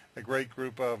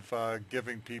group of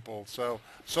giving people. So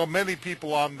many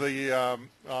people on the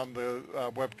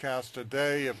webcast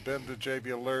today have been to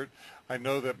JV Alert. I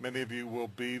know that many of you will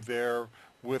be there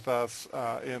with us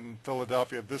in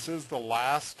Philadelphia. This is the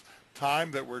last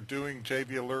time that we're doing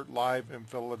JV Alert Live in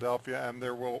Philadelphia, and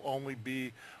there will only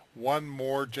be one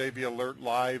more JV Alert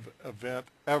Live event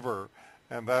ever,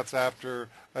 and that's after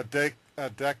a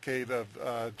decade of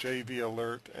JV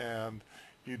Alert, and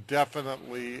you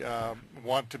definitely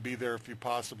want to be there if you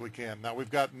possibly can. Now,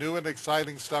 we've got new and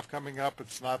exciting stuff coming up.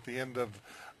 It's not the end of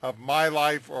my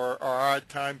life or our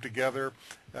time together.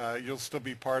 You'll still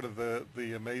be part of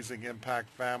the amazing Impact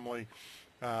family.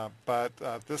 But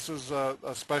this is a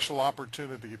special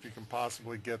opportunity if you can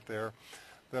possibly get there.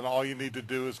 Then all you need to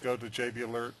do is go to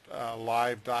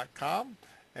jvalertlive.com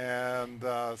and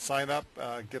sign up,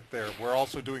 get there. We're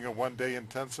also doing a one-day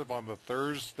intensive on the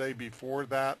Thursday before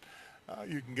that.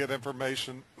 You can get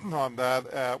information on that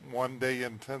at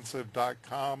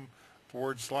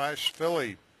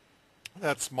onedayintensive.com/Philly.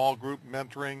 That's small group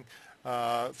mentoring.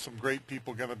 Some great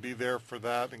people going to be there for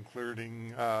that,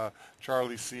 including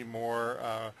Charlie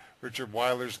Seymour, Richard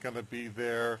Weiler's going to be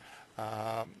there,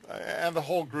 and a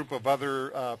whole group of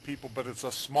other people. But it's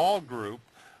a small group,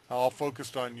 all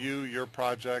focused on you, your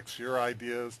projects, your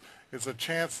ideas. It's a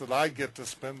chance that I get to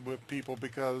spend with people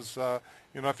because,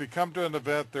 if you come to an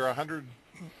event, there are 100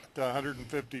 to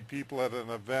 150 people at an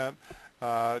event.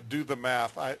 Do the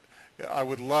math. I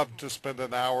would love to spend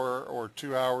an hour or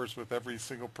 2 hours with every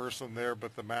single person there,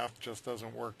 but the math just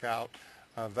doesn't work out.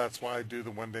 That's why I do the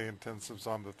one-day intensives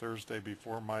on the Thursday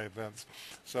before my events.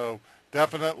 So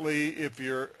definitely, if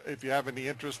you have any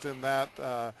interest in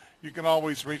that, you can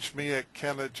always reach me at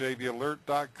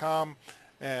ken@jvalert.com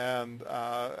and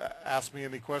ask me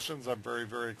any questions. I'm very,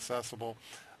 very accessible.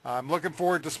 I'm looking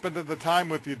forward to spending the time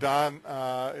with you, Don.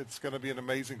 It's going to be an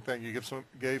amazing thing. You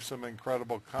gave some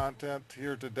incredible content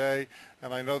here today,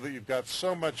 and I know that you've got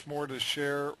so much more to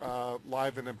share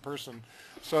live and in person.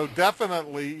 So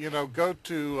definitely, go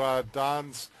to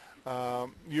Don's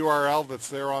URL that's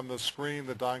there on the screen,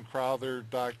 the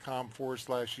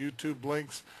doncrowther.com/YouTube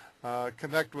links.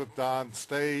 Connect with Don.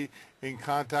 Stay in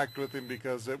contact with him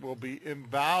because it will be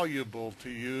invaluable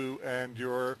to you and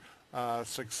your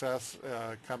success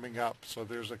coming up. So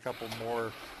there's a couple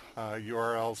more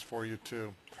URLs for you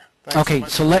too. Thanks okay,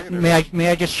 so may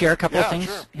I just share a couple of things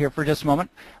sure. here for just a moment?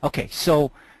 Okay,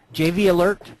 so JV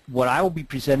Alert, what I will be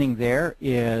presenting there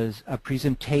is a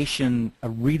presentation, a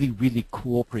really, really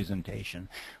cool presentation,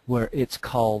 where it's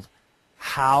called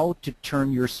How to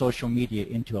Turn Your Social Media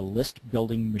into a List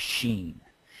Building Machine.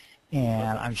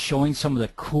 And I'm showing some of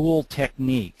the cool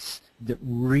techniques that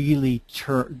really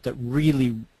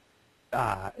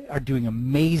are doing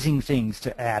amazing things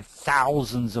to add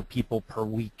thousands of people per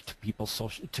week to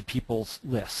people's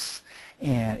lists,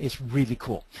 and it's really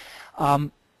cool.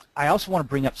 I also want to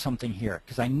bring up something here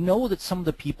because I know that some of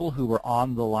the people who are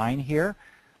on the line here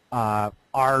are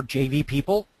JV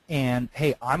people, and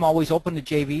hey, I'm always open to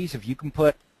JVs. If you can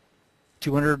put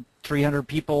 200, 300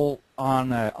 people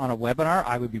on a webinar,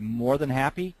 I would be more than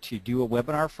happy to do a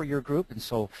webinar for your group, and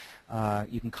so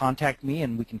you can contact me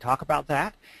and we can talk about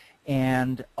that.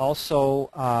 And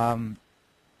also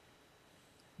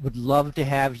would love to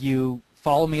have you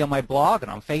follow me on my blog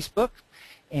and on Facebook,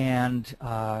 and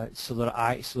so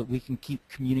that we can keep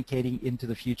communicating into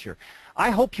the future. I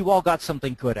hope you all got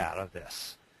something good out of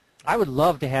this. I would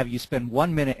love to have you spend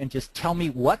 1 minute and just tell me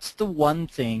what's the one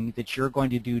thing that you're going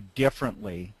to do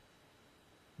differently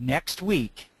next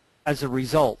week as a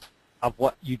result of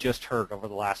what you just heard over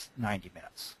the last 90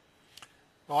 minutes.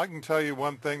 Well, I can tell you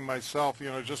one thing myself,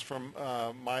 just from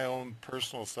my own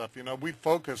personal stuff. We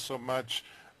focus so much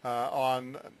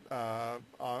on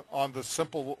the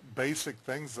simple, basic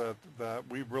things that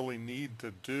we really need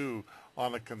to do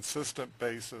on a consistent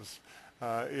basis.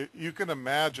 You can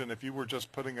imagine if you were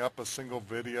just putting up a single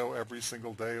video every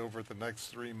single day over the next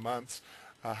 3 months,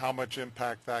 how much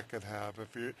impact that could have.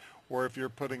 If you're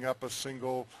putting up a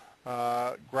single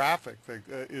graphic that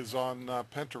is on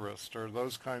Pinterest or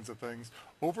those kinds of things,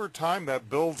 over time that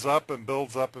builds up and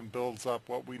builds up and builds up.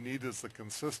 What we need is the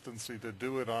consistency to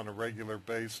do it on a regular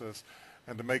basis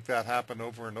and to make that happen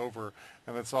over and over.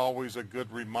 And it's always a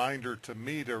good reminder to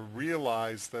me to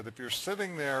realize that if you're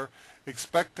sitting there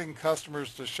expecting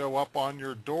customers to show up on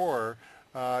your door,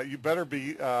 you better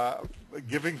be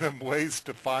giving them ways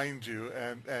to find you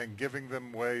and giving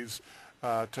them ways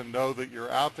to know that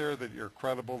you're out there, that you're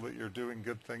credible, that you're doing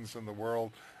good things in the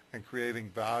world and creating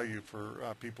value for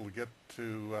people to get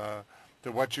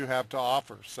to what you have to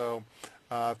offer. So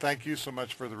thank you so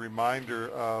much for the reminder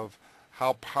of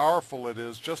how powerful it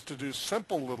is just to do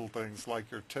simple little things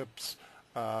like your tips,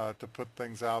 to put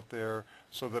things out there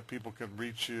so that people can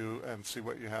reach you and see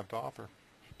what you have to offer.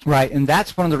 Right, and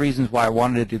that's one of the reasons why I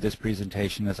wanted to do this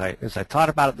presentation. As I thought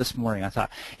about it this morning, I thought,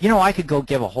 I could go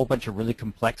give a whole bunch of really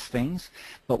complex things,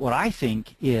 but what I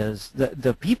think is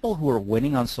the people who are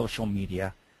winning on social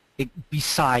media,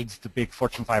 besides the big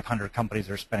Fortune 500 companies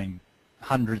that are spending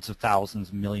hundreds of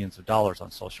thousands, millions of dollars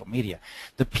on social media,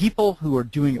 the people who are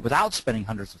doing it without spending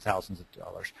hundreds of thousands of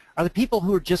dollars are the people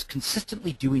who are just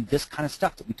consistently doing this kind of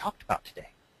stuff that we talked about today.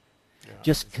 Yeah,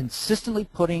 just consistently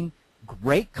putting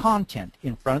great content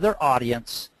in front of their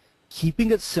audience,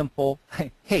 keeping it simple.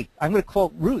 Hey, I'm going to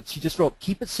quote Ruth. She just wrote,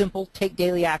 "Keep it simple, take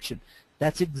daily action."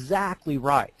 That's exactly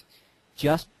right.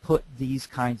 Just put these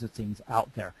kinds of things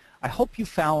out there. I hope you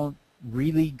found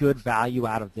really good value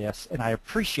out of this, and I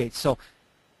appreciate. So,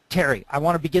 Terry, I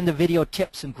want to begin the video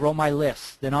tips and grow my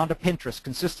list, then on to Pinterest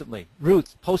consistently.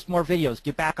 Ruth, post more videos,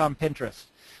 get back on Pinterest.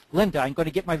 Linda, I'm going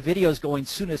to get my videos going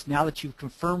soonest now that you've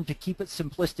confirmed to keep it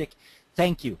simplistic.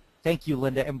 Thank you. Thank you,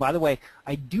 Linda. And by the way,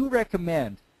 I do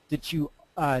recommend that you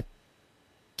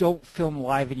don't film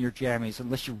live in your jammies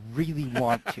unless you really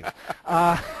want to.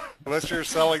 Unless you're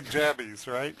selling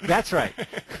jammies, right? That's right.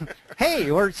 Hey,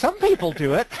 or some people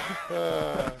do it.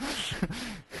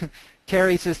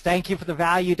 Terry says, thank you for the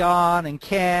value, Don and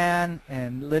Ken.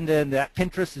 And Linda, and that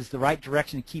Pinterest is the right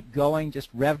direction to keep going.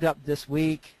 Just revved up this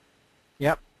week.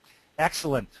 Yep.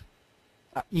 Excellent.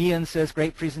 Ian says,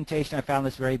 great presentation. I found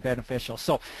this very beneficial.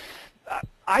 So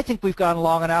I think we've gone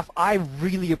long enough. I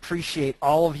really appreciate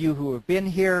all of you who have been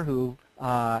here, who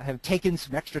have taken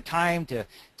some extra time to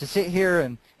sit here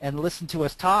and listen to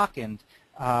us talk. And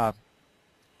I'll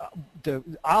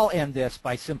end this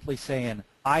by simply saying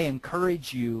I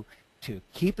encourage you to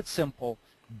keep it simple,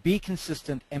 be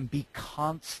consistent, and be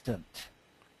constant.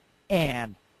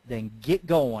 And then get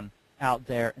going out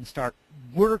there and start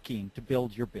working to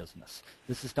build your business.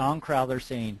 This is Don Crowther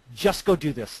saying, just go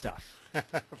do this stuff.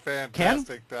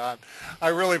 Fantastic, Ken? Don. I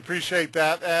really appreciate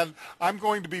that. And I'm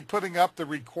going to be putting up the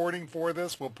recording for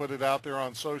this. We'll put it out there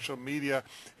on social media.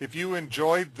 If you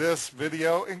enjoyed this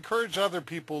video, encourage other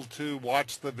people to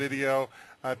watch the video.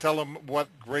 Tell them what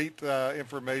great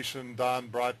information Don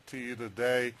brought to you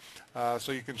today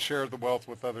so you can share the wealth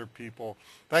with other people.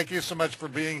 Thank you so much for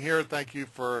being here. Thank you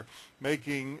for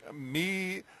making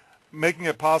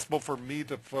it possible for me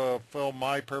to fulfill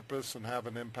my purpose and have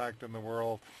an impact in the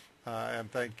world.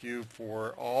 And thank you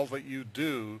for all that you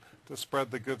do to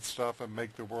spread the good stuff and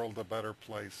make the world a better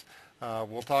place.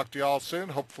 We'll talk to you all soon.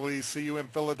 Hopefully see you in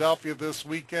Philadelphia this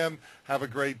weekend. Have a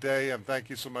great day, and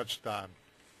thank you so much, Don.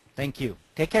 Thank you.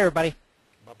 Take care, everybody.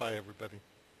 Bye-bye, everybody.